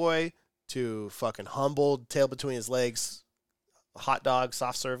prep boy to fucking humbled, tail between his legs, hot dog,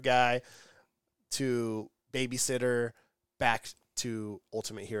 soft serve guy, to babysitter, back to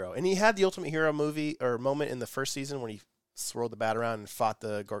Ultimate Hero. And he had the Ultimate Hero movie or moment in the first season when he swirled the bat around and fought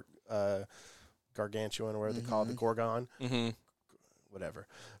the gargantuan, or whatever they call it, the Gorgon, whatever.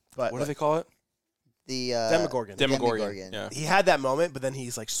 But What do they call it? The Demogorgon. Demogorgon. Yeah. He had that moment, but then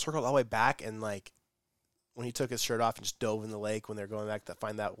he's like circled all the way back, and like when he took his shirt off and just dove in the lake when they're going back to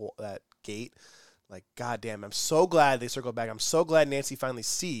find that gate, like, goddamn, I'm so glad they circled back. I'm so glad Nancy finally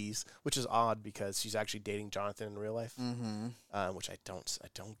sees, which is odd because she's actually dating Jonathan in real life, which I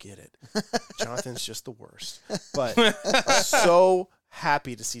don't get it. Jonathan's just the worst, but I'm so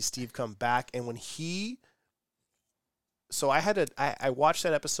happy to see Steve come back. And when I watched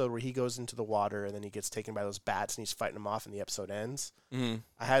that episode where he goes into the water and then he gets taken by those bats and he's fighting them off and the episode ends. I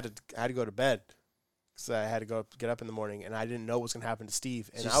had to go to bed because I had to get up in the morning, and I didn't know what was going to happen to Steve.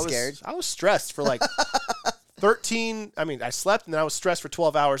 And So scared? I was stressed for like 13. I mean, I slept and then I was stressed for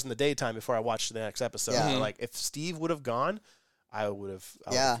 12 hours in the daytime before I watched the next episode. Yeah. Like, if Steve would have gone, I would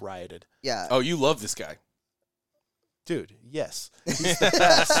have rioted. Yeah. Oh, you love this guy. Dude, yes. He's the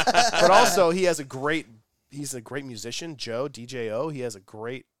best. But also, he's a great musician, Joe, DJO. He has a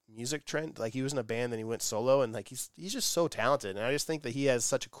great music trend. Like, he was in a band, then he went solo, and like he's just so talented. And I just think that he has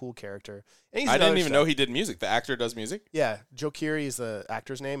such a cool character. And I didn't even know he did music. The actor does music? Yeah, Joe Keery is the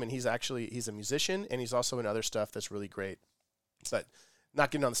actor's name, and he's a musician, and he's also in other stuff that's really great. But not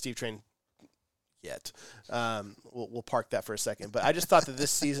getting on the Steve train yet. We'll park that for a second. But I just thought that this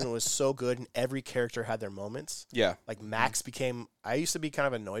season was so good, and every character had their moments. Yeah. Like, Max I used to be kind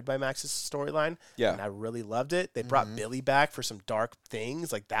of annoyed by Max's storyline. Yeah. And I really loved it. They brought Billy back for some dark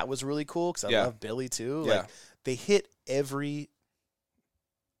things. Like, that was really cool because I Yeah. love Billy too. Yeah. Like, they hit every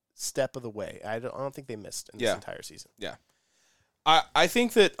step of the way. I don't think they missed in this entire season. Yeah. I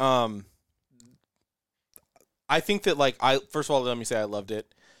think that like first of all, let me say I loved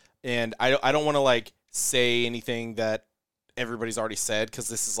it, and I don't want to like say anything that everybody's already said, because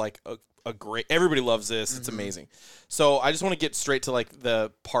this is like a great, everybody loves this. It's amazing. So I just want to get straight to like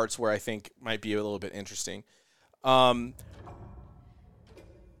the parts where I think might be a little bit interesting. The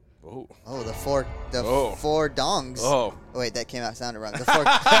four dongs. Oh, wait, that came out sounded wrong. The four.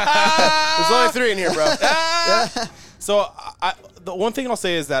 There's only 3 in here, bro. So the one thing I'll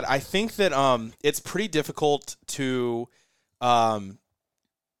say is that I think that it's pretty difficult to kind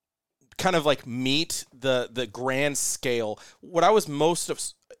of like meet the grand scale. What I was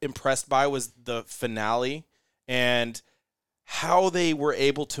most impressed by was the finale and how they were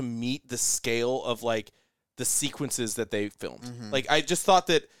able to meet the scale of like the sequences that they filmed. Like, I just thought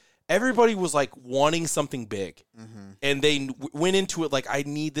that everybody was like wanting something big, and they went into it like, I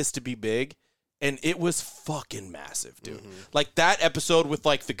need this to be big. And it was fucking massive, dude. Like that episode with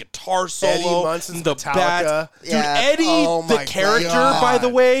like the guitar solo, Eddie Munson's the Metallica. bat. Dude, Eddie, the character, God. by the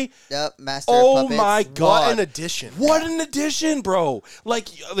way. Yep, Master of Puppets. My God. What an addition. What an addition, bro. Like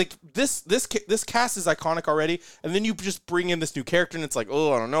this cast is iconic already. And then you just bring in this new character and it's like,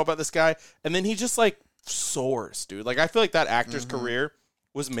 oh, I don't know about this guy. And then he just like soars, dude. Like, I feel like that actor's career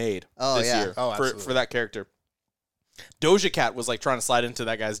was made this year for that character. Doja Cat was like trying to slide into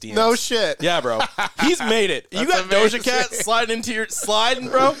that guy's DMs. No shit. Yeah, bro. He's made it. You got amazing. Doja Cat sliding,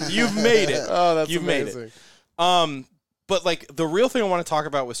 bro. You've made it. Oh, that's You've amazing. made it. But like the real thing I want to talk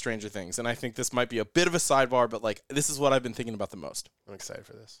about with Stranger Things, and I think this might be a bit of a sidebar, but like this is what I've been thinking about the most. I'm excited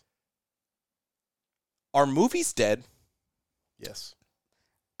for this. Are movies dead? Yes.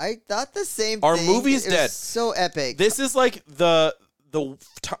 I thought the same Are thing. movies It was dead? so epic. This is like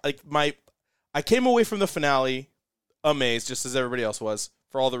I came away from the finale amazed, just as everybody else was,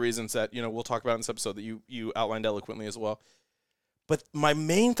 for all the reasons that, you know, we'll talk about in this episode that you outlined eloquently as well. But my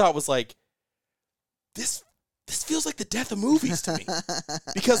main thought was like, this feels like the death of movies to me.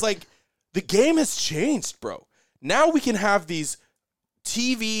 Because like the game has changed, bro. Now we can have these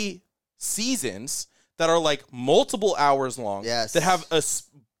TV seasons that are like multiple hours long, Yes. that have a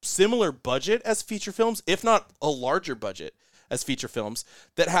similar budget as feature films, if not a larger budget as feature films,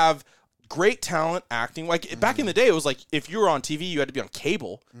 that have great talent acting. Like back in the day, it was like if you were on TV, you had to be on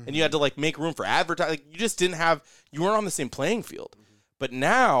cable and you had to like make room for advertising. Like, you just didn't have, you weren't on the same playing field. But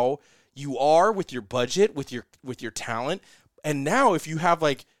now you are, with your budget, with your talent. And now if you have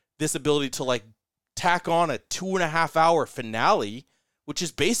like this ability to like tack on a 2.5 hour finale, which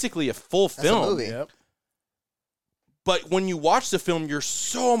is basically a full film. a movie. Yep. But when you watch the film, you're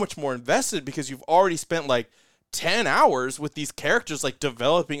so much more invested because you've already spent like 10 hours with these characters like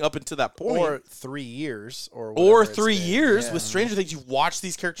developing up into that point. Or 3 years. Or 3 years with Stranger Things. You've watched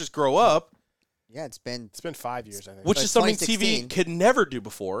these characters grow up. Yeah, it's been 5 years, I think. Which Like is something 2016. TV could never do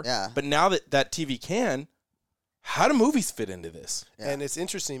before. Yeah. But now that TV can, how do movies fit into this? Yeah. And it's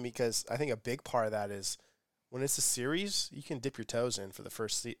interesting because I think a big part of that is when it's a series, you can dip your toes in for the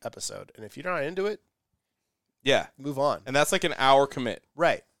first episode. And if you're not into it, Yeah. move on. And that's like an hour commit.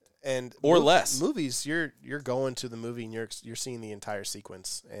 Right. And Or less. Movies, you're going to the movie and you're seeing the entire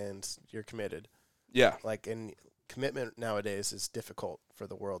sequence and you're committed. Yeah. Like, and commitment nowadays is difficult for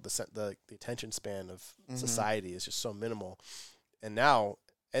the world. The attention span of society is just so minimal. And now,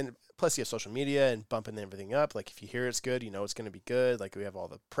 and plus you have social media and bumping everything up. Like, if you hear it's good, you know it's going to be good. Like, we have all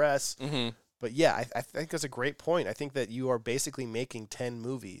the press. Mm-hmm. But yeah, I think that's a great point. I think that you are basically making 10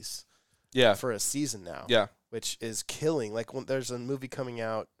 movies Yeah. for a season now. Yeah. Which is killing. Like, when there's a movie coming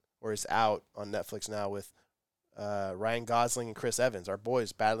out or is out on Netflix now with Ryan Gosling and Chris Evans, our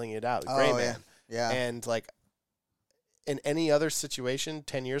boys battling it out. Gray Man. Yeah. And like in any other situation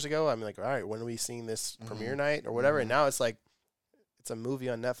 10 years ago, I'm like, all right, when are we seeing this premiere night or whatever? And now it's like, it's a movie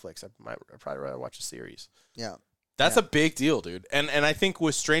on Netflix. I'd probably rather watch a series. Yeah. That's a big deal, dude. And I think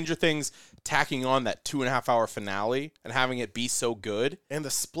with Stranger Things tacking on that 2.5 hour finale and having it be so good. And the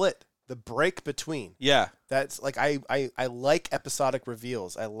split, the break between. Yeah. That's like, I like episodic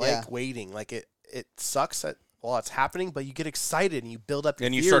reveals. I like Yeah. waiting. Like, it sucks while it's happening, but you get excited and you build up your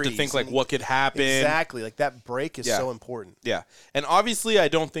And you start to theories think like and what could happen. Exactly. Like, that break is Yeah. so important. Yeah. And obviously I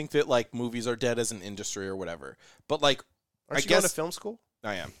don't think that like movies are dead as an industry or whatever. But like Aren't I you going to guess film school?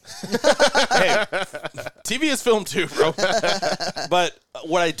 I am. Hey, TV is film too, bro. But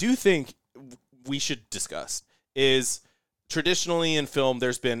what I do think we should discuss is traditionally in film,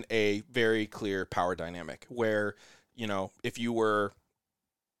 there's been a very clear power dynamic where, you know, if you were,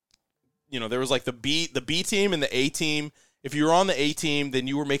 you know, there was like the B team and the A team, If you were on the A team, then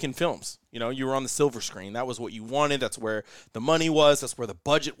you were making films. You know, you were on the silver screen. That was what you wanted. That's where the money was. That's where the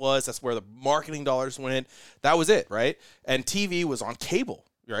budget was. That's where the marketing dollars went. That was it, right? And TV was on cable,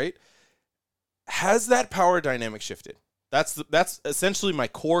 right? Has that power dynamic shifted? That's essentially my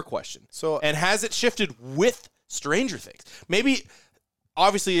core question. So, and has it shifted with Stranger Things? Maybe,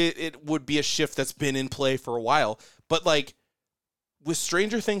 obviously, it would be a shift that's been in play for a while. But, like, with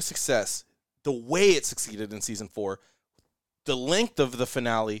Stranger Things' success, the way it succeeded in season 4, the length of the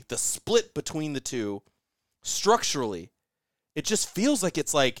finale, the split between the two, structurally, it just feels like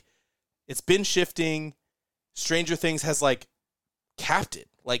it's been shifting. Stranger Things has like capped it.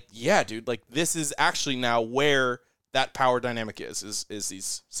 Like, yeah, dude, like this is actually now where that power dynamic is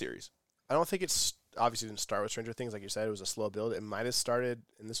these series. I don't think it's obviously didn't start with Stranger Things. Like you said, it was a slow build. It might have started,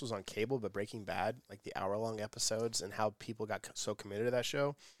 and this was on cable, but Breaking Bad, like the hour-long episodes and how people got so committed to that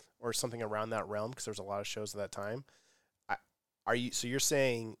show or something around that realm, because there was a lot of shows at that time. So you're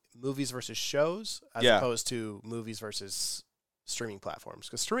saying movies versus shows as opposed to movies versus streaming platforms?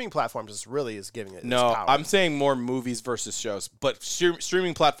 Because streaming platforms is giving it its power. I'm saying more movies versus shows, but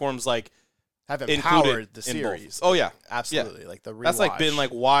streaming platforms like have empowered the series. Oh yeah, absolutely. Yeah. Like the rewatch. That's like been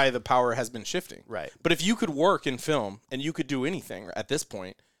like why the power has been shifting. Right. But if you could work in film and you could do anything at this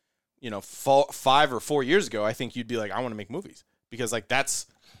point, you know, 5 or 4 years ago, I think you'd be like, I want to make movies, because like that's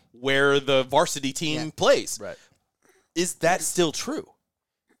where the varsity team plays. Right. Is that still true?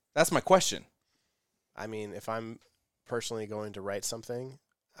 That's my question. I mean, if I'm personally going to write something,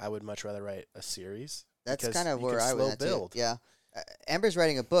 I would much rather write a series. That's kind of where I would build. Yeah. Amber's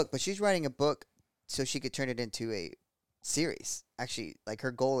writing a book, but she's writing a book so she could turn it into a series. Actually, like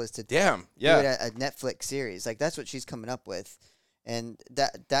her goal is to do it a Netflix series. Like that's what she's coming up with, and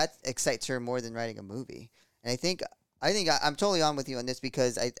that excites her more than writing a movie. And I think I'm totally on with you on this,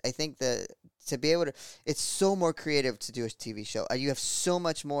 because I think that to be able to, it's so more creative to do a TV show. You have so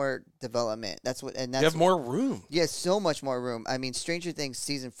much more development. You have more room. Yeah, so much more room. I mean, Stranger Things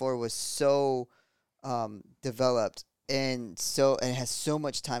season 4 was so developed and has so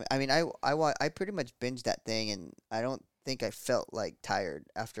much time. I mean, I pretty much binged that thing, and I don't think I felt like tired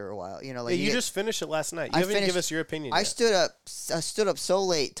after a while. You know, like you just finished it last night. You haven't given us your opinion yet. I stood up so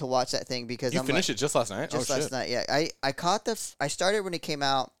late to watch that thing because you finished it just last night. Last night, yeah. I started when it came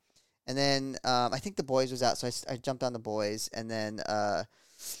out, and then I think The Boys was out, so I jumped on The Boys, and then I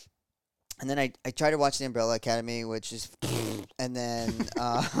tried to watch The Umbrella Academy, which is, and then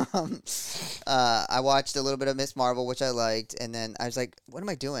I watched a little bit of Miss Marvel, which I liked, and then I was like, what am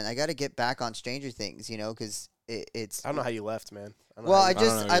I doing? I got to get back on Stranger Things, you know, because it's. I don't know how you left, man.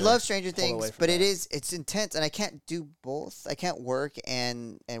 I love Stranger Things, but it's intense, and I can't do both. I can't work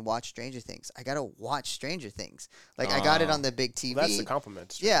and watch Stranger Things. I gotta watch Stranger Things. Like I got it on the big TV. Well, that's the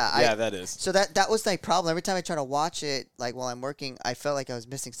compliment. Yeah, that is. So that was my problem. Every time I try to watch it, like while I'm working, I felt like I was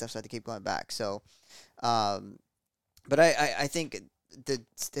missing stuff, so I had to keep going back. So, but I think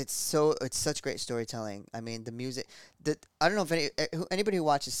it's such great storytelling. I mean, the music. I don't know if anybody who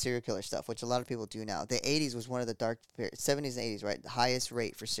watches serial killer stuff, which a lot of people do now. The 80s was one of the dark periods. 70s and 80s, right? The highest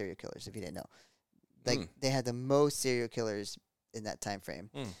rate for serial killers, if you didn't know. Like they had the most serial killers in that time frame,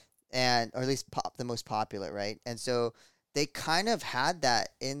 and or at least the most popular, right? And so they kind of had that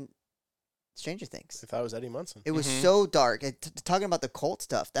in Stranger Things. I thought it was Eddie Munson. It was so dark. Talking about the cult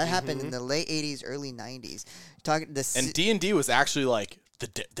stuff that happened in the late 80s, early 90s. And D&D was actually like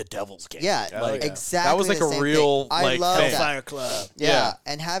the devil's game. Yeah, exactly. That was like a real I love that. Fire Club. Yeah,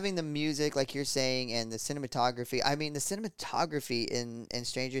 and having the music, like you're saying, and the cinematography. I mean, the cinematography in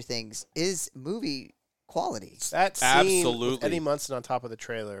Stranger Things is movie quality. That scene with Eddie Munson on top of the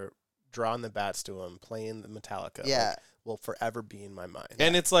trailer, drawing the bats to him, playing the Metallica. Yeah, will forever be in my mind.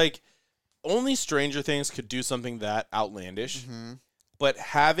 And it's like only Stranger Things could do something that outlandish, but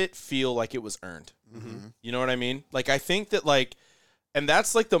have it feel like it was earned. You know what I mean? Like I think that like. And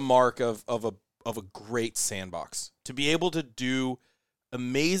that's like the mark of a great sandbox, to be able to do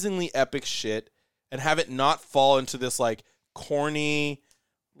amazingly epic shit and have it not fall into this like corny,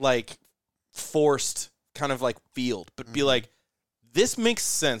 like forced kind of like field, but be like, this makes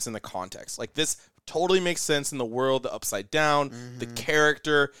sense in the context. Like this totally makes sense in the world, the Upside Down, the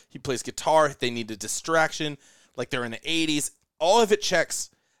character, he plays guitar, they need a distraction, like they're in the 80s, all of it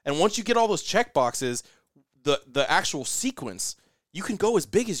checks. And once you get all those check boxes, the actual sequence, you can go as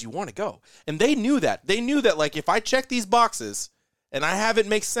big as you want to go. And they knew that. They knew that, like, if I check these boxes and I have it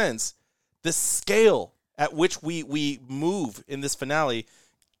make sense, the scale at which we move in this finale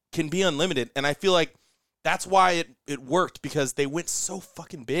can be unlimited. And I feel like that's why it worked, because they went so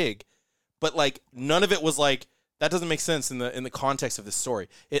fucking big. But, like, none of it was like, that doesn't make sense in the context of the story.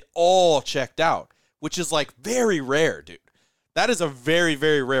 It all checked out, which is, like, very rare, dude. That is a very,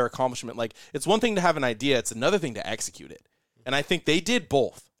 very rare accomplishment. Like, it's one thing to have an idea. It's another thing to execute it. And I think they did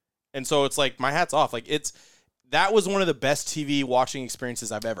both. And so it's like, my hat's off. Like, that was one of the best TV watching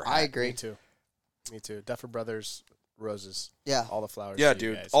experiences I've ever had. I agree. Me too. Duffer Brothers, Roses. Yeah. All the flowers. Yeah, to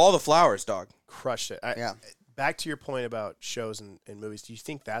you dude. guys. All the flowers, dog. Crushed it. Back to your point about shows and movies. Do you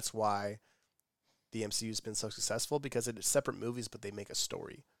think that's why the MCU's been so successful? Because it's separate movies, but they make a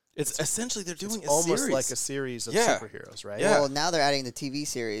story. It's essentially they're doing It's a almost series. like a series of Yeah. superheroes, right? Yeah. Well, now they're adding the TV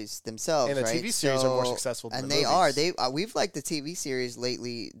series themselves, And the right? TV series are more successful than and the they movies. are. We've liked the TV series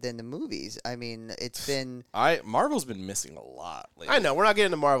lately than the movies. I mean, it's been. Marvel's been missing a lot lately. I know we're not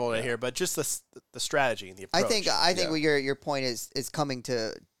getting into Marvel right here, but just the strategy and the approach. I think what your point is coming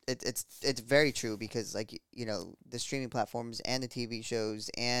to. It's very true because, like, you know, the streaming platforms and the TV shows,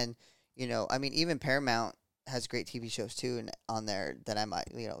 and, you know, I mean, even Paramount has great TV shows too, and on there that I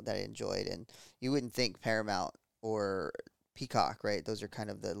enjoyed, and you wouldn't think Paramount or Peacock, right? Those are kind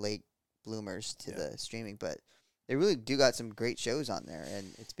of the late bloomers to the streaming, but they really do got some great shows on there,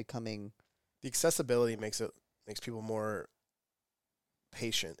 and it's becoming the accessibility makes people more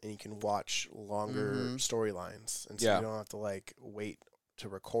patient, and you can watch longer storylines, and so you don't have to like wait to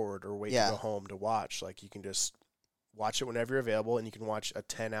record or wait to go home to watch. Like, you can just watch it whenever you're available, and you can watch a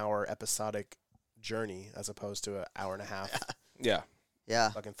 10-hour episodic journey as opposed to an hour and a half. Yeah. Yeah.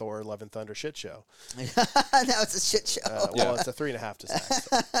 Fucking Thor: Love and Thunder shit show. Now it's a shit show. Well, it's a 3.5 to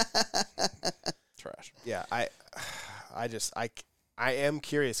Zach. Trash. Yeah, I am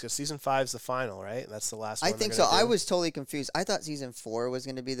curious because season 5 is the final, right? That's the last one. I think so. I was totally confused. I thought season 4 was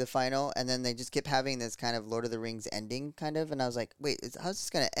going to be the final, and then they just kept having this kind of Lord of the Rings ending, kind of, and I was like, wait, how's this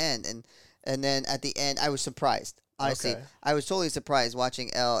going to end? And then at the end, I was surprised. Honestly, Okay. I was totally surprised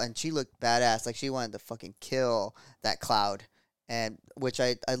watching Elle, and she looked badass. Like, she wanted to fucking kill that cloud, and which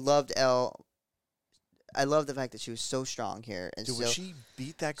I loved Elle. I love the fact that she was so strong here, and Dude, so would she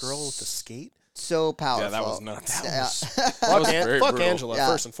beat that girl with the skate? so powerful. Yeah, that was nuts. Fuck, very fuck brutal. Angela Yeah.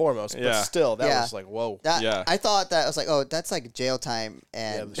 first and foremost, but Yeah. still, that Yeah. was like, whoa. Yeah. I thought that I was like, oh, that's like jail time,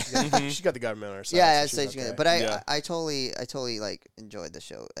 Yeah, and she got the government on her side. yeah, so so she's she's okay. gonna. But I, Yeah. I totally like enjoyed the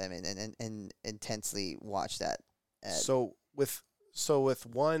show. I mean, and intensely watched that. So with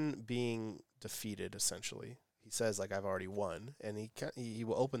one being defeated, essentially, he says like, I've already won, and he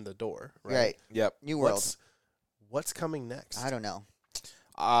will open the door, right? Right, Yep. New World. What's coming next? I don't know.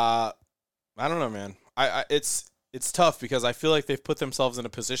 I don't know, man. It's tough because I feel like they've put themselves in a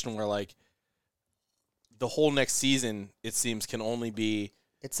position where, like, the whole next season, it seems, can only be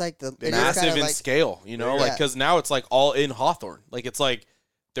It's like it is massive kinda in like, scale, you know? Yeah. Like, because now it's, like, all in Hawthorne. Like, it's like,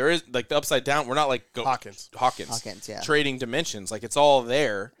 there is, like, the Upside Down, we're not, like, Hawkins. Hawkins, yeah, trading dimensions. Like, it's all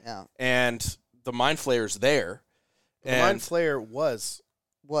there, yeah. and the Mind Flayer's there. The Mind Flayer was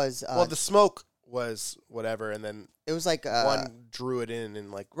Was well, the smoke was whatever, and then it was like one drew it in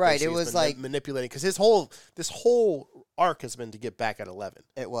and like right, basically it was has been like- manipulating because this whole arc has been to get back at 11,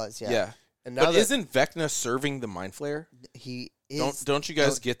 it was Yeah. and now But that isn't Vecna serving the Mind Flayer? he is. Don't you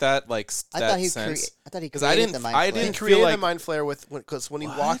guys get that, like, I that thought he sense? I thought he 'Cause created I didn't- the Mind I Flayer. he didn't feel created like- the Mind Flayer because when he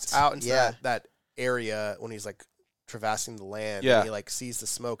What? walked out into Yeah. that area when he's like traversing the land, Yeah. and he like sees the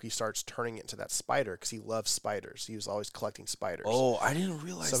smoke, he starts turning it into that spider because he loves spiders. He was always collecting spiders. Oh, I didn't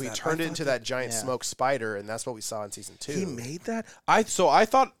realize so that. he I turned it thought into that giant yeah. smoke spider, and that's what we saw in season 2. He made that? I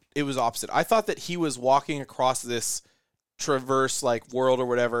thought it was opposite. I thought that he was walking across this traverse like world or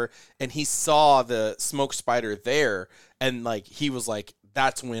whatever, and he saw the smoke spider there, and like he was like,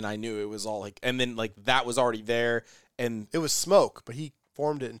 that's when I knew it was all like, and then like that was already there, and It was smoke, but he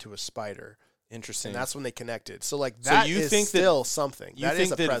formed it into a spider, interesting. and that's when they connected. So like So that you is think that- still something. you That think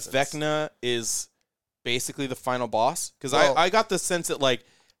is a that presence. Vecna is basically the final boss? Because Well- I got the sense that like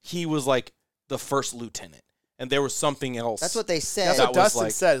he was like the first lieutenant, and there was something else. That's what they said. That's that what was Dustin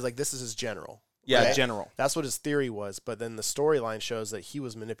like- said. Is like this is his general. yeah, right? general. That's what his theory was. But then the storyline shows that he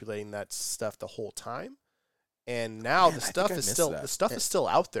was manipulating that stuff the whole time. And now Man, the I stuff think I is missed still that. the stuff is still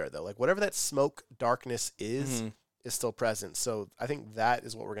out there though. Like whatever that smoke darkness Mhm. is still present. So I think that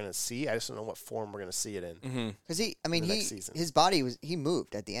is what we're gonna see. I just don't know what form we're gonna see it in. Mm-hmm. Because he the next season. his body he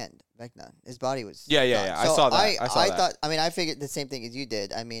moved at the end. Vecna, his body was Yeah. gone. I saw that. I saw that. thought. I mean, I figured the same thing as you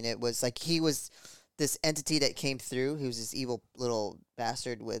did. I mean, it was like he was this entity that came through. He was this evil little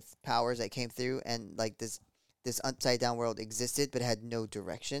bastard with powers that came through, and like this upside down world existed, but had no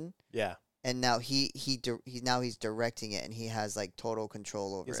direction. Yeah, And now he's directing it, and he has like total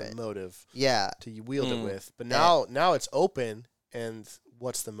control over he has it. a motive Yeah, to wield it Mm. with. But now it's open, and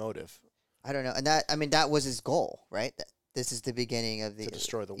what's the motive? I don't know, and that was his goal, right? This is the beginning of the To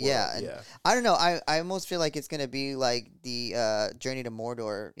destroy the world. Yeah, and yeah. I don't know. I almost feel like it's gonna be like the Journey to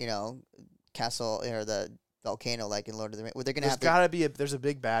Mordor, Castle or the volcano like in Lord of the Rings. Well, they're gonna There's have to. gotta be there's a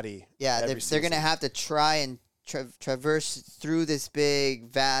big baddie. Yeah, every they're gonna season. have to try and traverse through this big,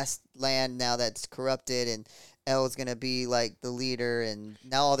 vast land now that's corrupted, and Elle's gonna be like the leader, and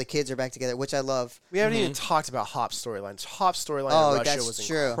now all the kids are back together, which I love. We haven't even talked about Hop's storylines. Hop's storyline Oh, in Russia that's was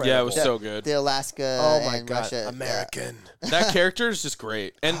true. incredible. Yeah, it was The- so good. The Alaska Oh my and god, Russia. American, That character is just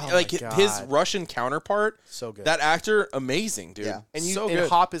great, and Oh like my his God. Russian counterpart, so good. that actor, amazing, dude. Yeah. and so and good.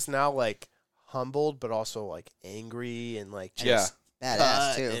 Hop is now like humbled, but also like angry and like just Yeah. Badass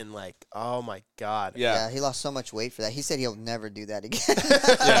cut too. and like oh my god, Yeah. He lost so much weight for that. He said he'll never do that again.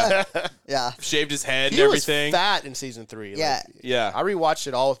 Yeah. yeah. Shaved his head he and was everything. fat in season 3. Yeah. Like, Yeah. I rewatched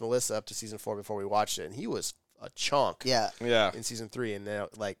it all with Melissa up to season 4 before we watched it, and he was a chunk. Yeah. Yeah. In season 3, and now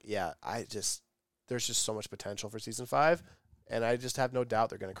there's just so much potential for season 5, and I just have no doubt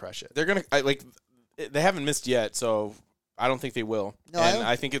they're gonna crush it. They're gonna they haven't missed yet, so I don't think they will. No, I and don't-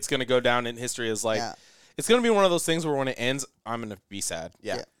 I think it's gonna go down in history as like Yeah. it's gonna be one of those things where when it ends, I'm gonna be sad.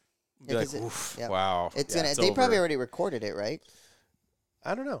 Yeah. Yeah. Be Yeah, like, 'cause it- oof, yeah. wow. It's yeah, gonna. it's They probably over. already recorded it, right?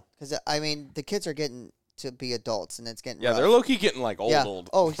 I don't know. Because I mean, the kids are getting to be adults, and it's getting Yeah, rough. they're low key getting like old, Yeah. old.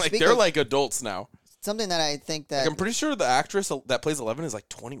 Oh, like speak they're of- like adults now. Something that I think that Like, I'm pretty sure the actress that plays 11 is like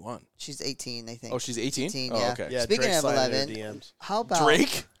 21. she's 18. I think. Oh, she's 18. 18, Oh, yeah. okay. Yeah, Speaking Drake of sliding in 11, their DMs. How about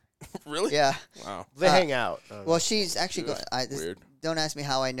Drake. Really? Yeah. Wow. They Uh, hang out. Well, she's actually going. Weird. Don't ask me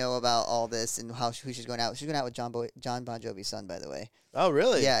how I know about all this and who she's going out. She's going out with John Bon Jovi's son, by the way. Oh,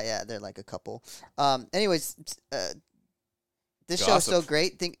 really? Yeah, they're like a couple. Anyways, this show is so Gossip.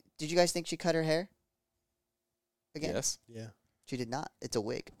 great. Did you guys think she cut her hair? Again, Yes. Yeah. she did not. It's a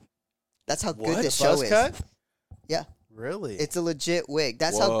wig. That's how What? good this show Buzz is. cut? Yeah. Really? It's a legit wig.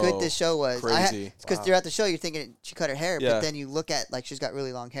 That's how good Whoa, this show was. crazy. Because Wow. throughout the show, you're thinking she cut her hair, Yeah. but then you look at like she's got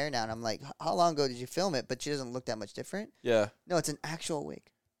really long hair now, and I'm like, how long ago did you film it? But she doesn't look that much different. Yeah. No, it's an actual wig.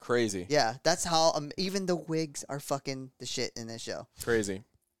 Crazy. Yeah, that's how. Even the wigs are fucking the shit in this show. Crazy.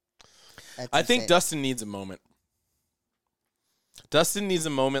 That's I think insane. Dustin needs a moment. Dustin needs a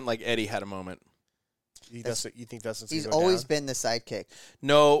moment like Eddie had a moment. you think Dustin's He's gonna go always down? been the sidekick.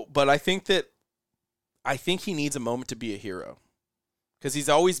 No, but I think he needs a moment to be a hero. Because he's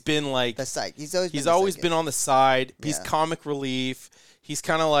always been like The side. He's always. he's been the always sidekick. been on the side. He's Yeah. comic relief. He's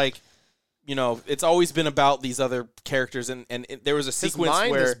kind of like, it's always been about these other characters. And there was a His sequence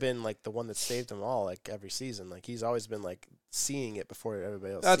mind where has been like the one that saved them all, like every season. Like he's always been like seeing it before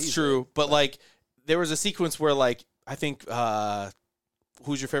everybody else. that's sees true. It. But like there was a sequence where like I think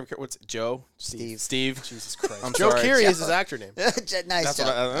who's your favorite character? What's it? Joe? Steve. Steve. Jesus Christ. I'm Joe sorry. Keery is his actor name. nice That's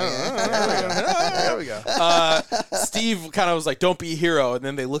job. There we go. Steve kind of was like, "Don't be a hero," and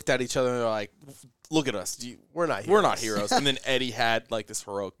then they looked at each other and they're like, "Look at us, We're not. we're not heroes." And then Eddie had like this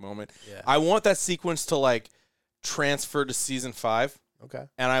heroic moment. Yeah. I want that sequence to like transfer to season 5, Okay.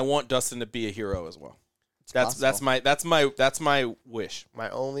 and I want Dustin to be a hero as well. That's possible. that's my wish. My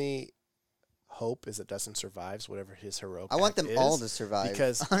only hope is that Dustin survives whatever his heroic. I want act them is, all to survive.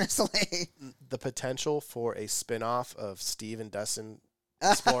 because honestly, the potential for a spin-off of Steve and Dustin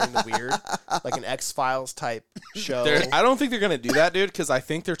exploring the weird, like an X-Files type show. I don't think they're gonna do that, dude, because I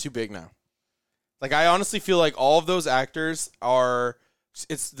think they're too big now. Like I honestly feel like all of those actors are.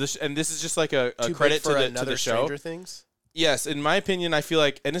 And this is just like a Too big credit for to another the show. Stranger Things. Yes, in my opinion, I feel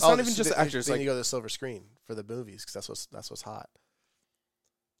like, and it's not even just actors. Then Like you go to the silver screen for the movies because that's what's hot.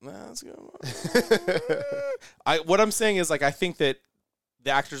 let's go. What I'm saying is like I think that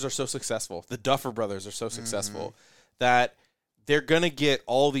the actors are so successful. The Duffer Brothers are so successful that they're gonna get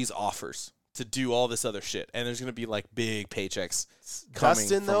all these offers to do all this other shit, and there's gonna be like big paychecks coming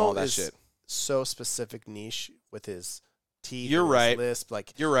Dustin from all though that is shit. so specific niche with his teeth. You're and right. His lisp.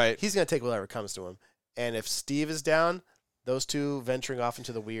 Like You're right. he's gonna take whatever comes to him. And if Steve is down, those two venturing off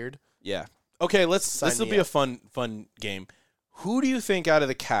into the weird. Yeah. Okay, Sign this will me be a up. fun game. Who do you think out of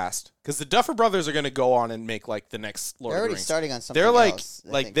the cast? Because the Duffer Brothers are going to go on and make like the next Lord they're of the already Rings. starting on something They're like else.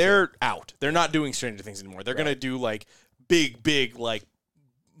 I like think, they're too. out. They're not doing Stranger Things anymore. They're going to do like big like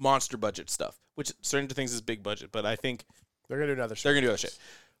monster budget stuff. Which Stranger Things is big budget, but I think They're gonna do another show. they're going to do other shit.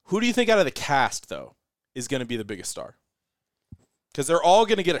 Who do you think out of the cast though is going to be the biggest star? Because they're all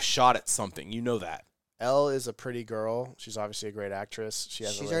going to get a shot at something. You know that. Elle is a pretty girl. She's obviously a great actress. She's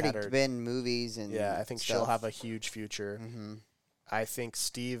She's really already had her. been in movies and Yeah, I think she'll stuff. have a huge future. Mm-hmm. I think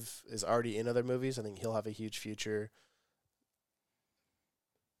Steve is already in other movies. I think he'll have a huge future.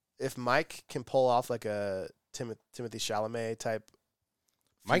 If Mike can pull off like a Timothy Chalamet type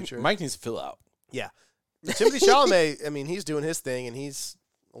future. Mike needs to fill out. Timothy Chalamet, I mean, he's doing his thing, and he's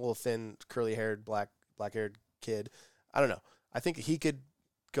a little thin, curly-haired, black-haired kid. I don't know. I think he could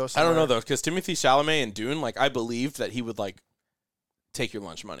go I somewhere. don't know though, because Timothy Chalamet in Dune, like I believed that he would like take your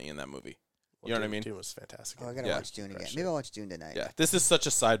lunch money in that movie. You know what I mean? Dune was fantastic. Oh, I gotta Yeah. watch Dune again. Maybe I'll watch Dune tonight. Yeah, this is such a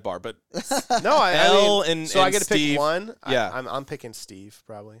sidebar, but No, I Elle mean, and- so I and get to Steve. pick one. Yeah. I'm picking Steve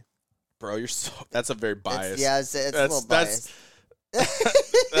probably. bro, that's a very biased. It's a little biased.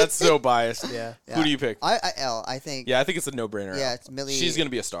 That's so biased. Yeah. Who do you pick? I think. Yeah, I think it's a no-brainer. Yeah, it's Millie. She's gonna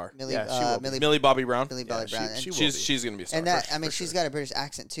be a star. Millie, Yeah, she will be. Millie Bobby Brown. Millie Yeah, Bobby Brown. she And- will be. She's gonna be a star. And that, for I mean, sure. she's got a British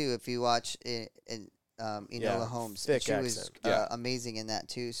accent too. If you watch it in Enola Yeah, Holmes, thick she was accent. Yeah. amazing in that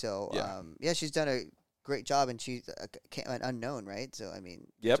too. So Yeah. she's done a great job, and she's an unknown, right? So I mean,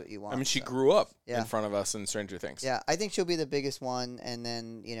 Yep. that's what you want. I mean, she so. grew up Yeah. in front of us in Stranger Things. Yeah, I think she'll be the biggest one, and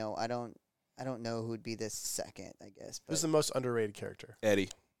then I don't know who'd be the second. I guess. But Who's the most underrated character? Eddie.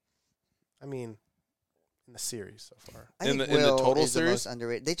 I mean, in the series so far. I in think the Will total is the series? most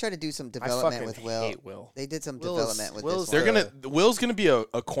underrated. They try to do some I development fucking with Will. hate Will. They did some Will's- development with Will's this. They're one. Will's gonna be a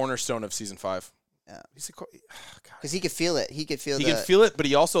cornerstone of season 5. He's a, God. Because he could feel it. He could feel He the. can feel it, but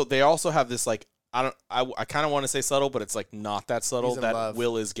they also have this like I kind of want to say subtle, but it's like not that subtle He's in that love.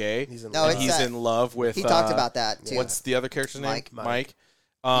 Will is gay. He's in No, love. it's He's that- in love with. he talked about that too. What's the other character's name? Mike. Mike.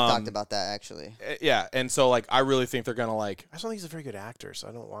 He talked about that actually. Yeah, and so like I really think they're gonna like. I just don't think he's a very good actor, so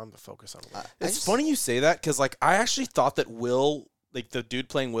I don't want him to focus on Will. I It's just- funny you say that because like I actually thought that Will, like the dude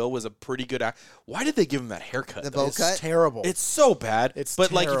playing Will, was a pretty good actor. Why did they give him that haircut? The though? bow It's cut? terrible. It's so bad. It's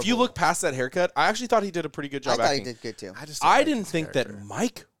but like if you terrible. look past that haircut, I actually thought he did a pretty good I job thought acting. he did good too. I just don't I like didn't his think character. that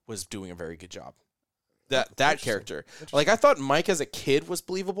Mike was doing a very good job. That character. Like I thought Mike as a kid was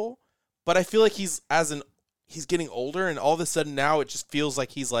believable, but I feel like he's getting older and all of a sudden now it just feels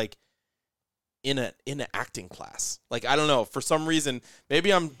like he's like in an acting class. Like I don't know, for some reason,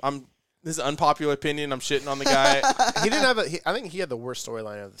 maybe I'm this is an unpopular opinion, I'm shitting on the guy. He didn't have I think he had the worst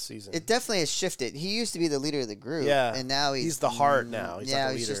storyline of the season. It definitely has shifted. He used to be the leader of the group. Yeah. And now he's the heart now. He's not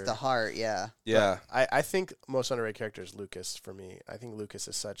the he's just leader. the heart. Yeah. Yeah. I think most underrated character is Lucas for me. I think Lucas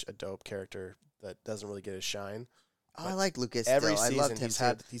is such a dope character that doesn't really get his shine. Oh, I like Lucas. Every though. I season loved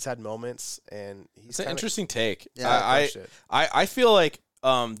him he's had moments, and he's It's an kinda- interesting take. Yeah, I crushed it. I feel like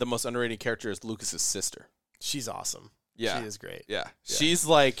the most underrated character is Lucas's sister. She's awesome. Yeah. She is great. Yeah. She's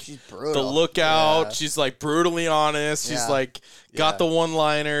like She's the brutal. lookout. Yeah. She's like brutally honest. She's Yeah. like got Yeah. the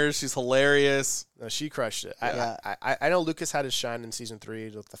one-liners. She's hilarious. No, she crushed it. Yeah. I know Lucas had his shine in season 3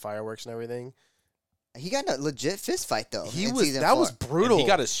 with the fireworks and everything. He got in a legit fist fight though. He in was season that 4. was brutal. And he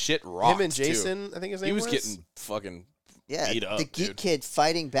got his shit rocked. him and too. Jason. I think his name He was getting fucking beat up, the geek dude. kid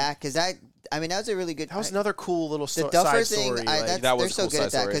fighting back because I mean that was a really good. That was another cool little the side Duffer story. thing. like- that was They're a so cool good at side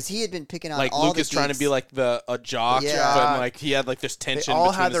that story. because he had been picking on Like all Lucas the trying to geeks. be like a jock, Yeah. but like he had like this they tension all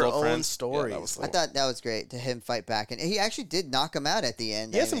between had his their old own friends. stories. Yeah, that was I cool. thought that was great to him fight back, and he actually did knock him out at the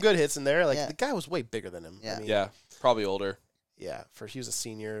end. he had some good hits in there. Like Yeah. the guy was way bigger than him. Yeah. I mean, Yeah, probably older. yeah. For he was a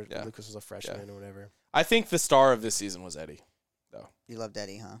senior. Yeah. Lucas was a freshman or whatever. I think the star of this season was Eddie. You loved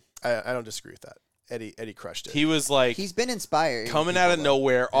Eddie, huh? I don't disagree with that. Eddie crushed it. He was like He's been inspired. coming out of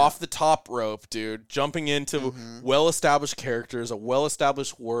nowhere, off the top rope, dude, jumping into Mm-hmm. well-established characters, a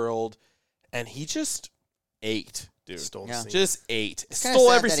well-established world, and he just ate, dude. Stole Yeah. the scene. Just ate. kinda Stole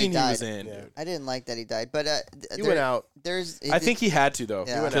sad every that he scene he was died. in, Yeah. dude. I didn't like that he died, but he went out. I think he had to though,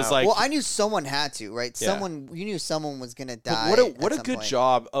 Yeah. He went because out. like, well, I knew someone had to, right? Yeah. You knew someone was gonna but die. what a at some good point.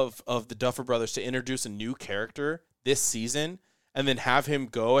 job of the Duffer Brothers to introduce a new character this season, and then have him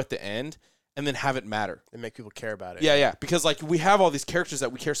go at the end, and then have it matter. And make people care about it. Yeah, because like we have all these characters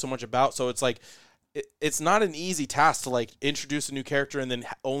that we care so much about, so it's like it's not an easy task to like introduce a new character and then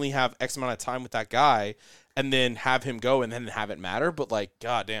only have X amount of time with that guy, and then have him go and then have it matter. But like,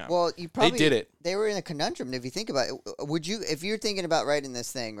 goddamn, Well, you probably did it. They were in a conundrum. If you think about it, would you, if you're thinking about writing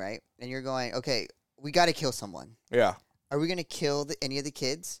this thing, right, and you're going, okay, we got to kill someone. Yeah. Are we gonna kill any of the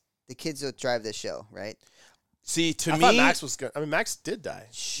kids? The kids that drive this show, right? See, to I me, thought Max was good. I mean, Max did die.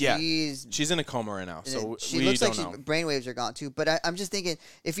 Yeah. She's she's in a coma right now, so she we looks don't like know. she's brainwaves are gone too. But I'm just thinking,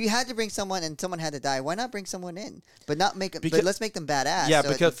 if you had to bring someone and someone had to die, why not bring someone in? But not make it. Because- But let's make them badass. Yeah,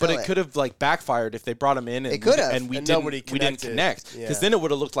 so because but it could have like backfired if they brought him in. And It could have. and we And didn't. nobody We didn't connected. connect Yeah. because then it would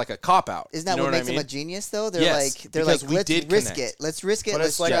have looked like a cop out. Isn't that you know what makes I mean? them a genius though? They're Yes, like because we let's did risk connect. it. Let's risk it. But Let's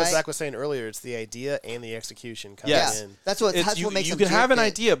it's like try. as Zach was saying earlier, it's the idea and the execution coming Yes. in. That's what It's, you makes you them can have an good.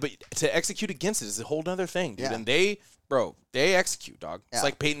 idea, but to execute against it is a whole other thing, dude. Yeah. And they execute, dog. It's Yeah.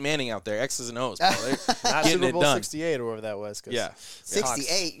 like Peyton Manning out there, X's and O's. Bro. They're Not getting Super it Bowl done. 68 or whatever that was. 'Cause Yeah.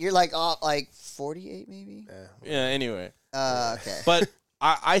 68. You're like 48 maybe. Yeah. Anyway, Okay. but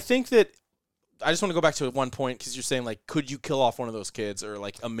I think that I just want to go back to one point because you're saying like, could you kill off one of those kids or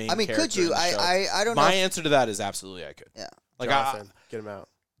like a main? I mean, character could you? in the show? I don't know. My if- answer to that is absolutely I could. Yeah. Like Jonathan, get him out.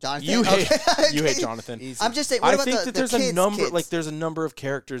 Jonathan. you hate Okay. you hate Jonathan. Easy. I'm just saying. What I about think the that there's kids, a number kids? like there's a number of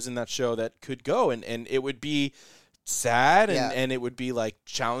characters in that show that could go and it would be sad and it would be like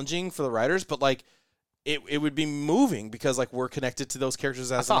challenging for the writers, but like it would be moving because like we're connected to those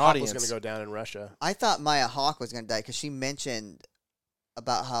characters as an audience. Hawk was going to go down in Russia. I thought Maya Hawke was going to die because she mentioned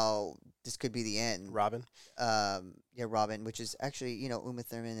about how this could be the end. Robin? Robin, which is actually, Uma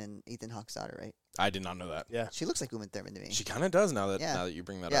Thurman and Ethan Hawke's daughter, right? I did not know that. Yeah. She looks like Uma Thurman to me. She kind of does now that you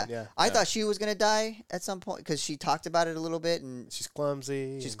bring that up. Yeah. I thought she was going to die at some point because she talked about it a little bit. And she's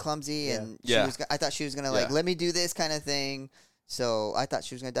clumsy. And I thought she was going to, let me do this kind of thing. So I thought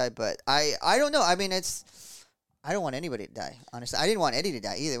she was going to die. But I don't know. I mean, I don't want anybody to die, honestly. I didn't want Eddie to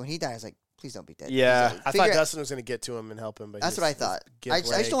die either. When he died, I was like, please don't be dead. Yeah. I thought Dustin was going to get to him and help him. But that's what I thought. I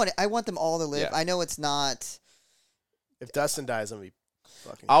just don't want I want them all to live. I know it's not. If Dustin dies, I'm going to be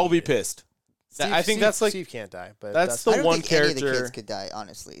fucking I'll be pissed. I think that's like Steve can't die, but that's Dustin, the one character. Any of the kids could die,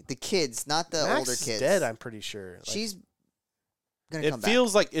 honestly. The kids, not the Max older kids. Is dead, I'm pretty sure. She's gonna come back.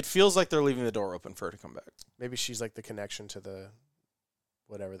 It feels like they're leaving the door open for her to come back. Maybe she's like the connection to the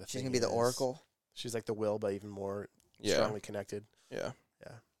whatever the. She's gonna be the Oracle. She's like the Will, but even more strongly connected. Yeah.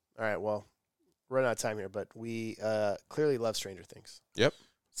 Yeah. All right. Well, we're running out of time here, but we clearly love Stranger Things. Yep.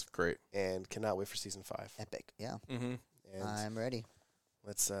 It's great. And cannot wait for season 5. Epic. Yeah. Mm-hmm. And I'm ready.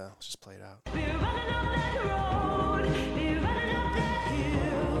 Let's just play it out.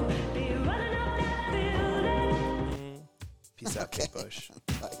 Peace out, Kate Bush.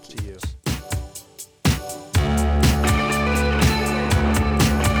 Bye, to you.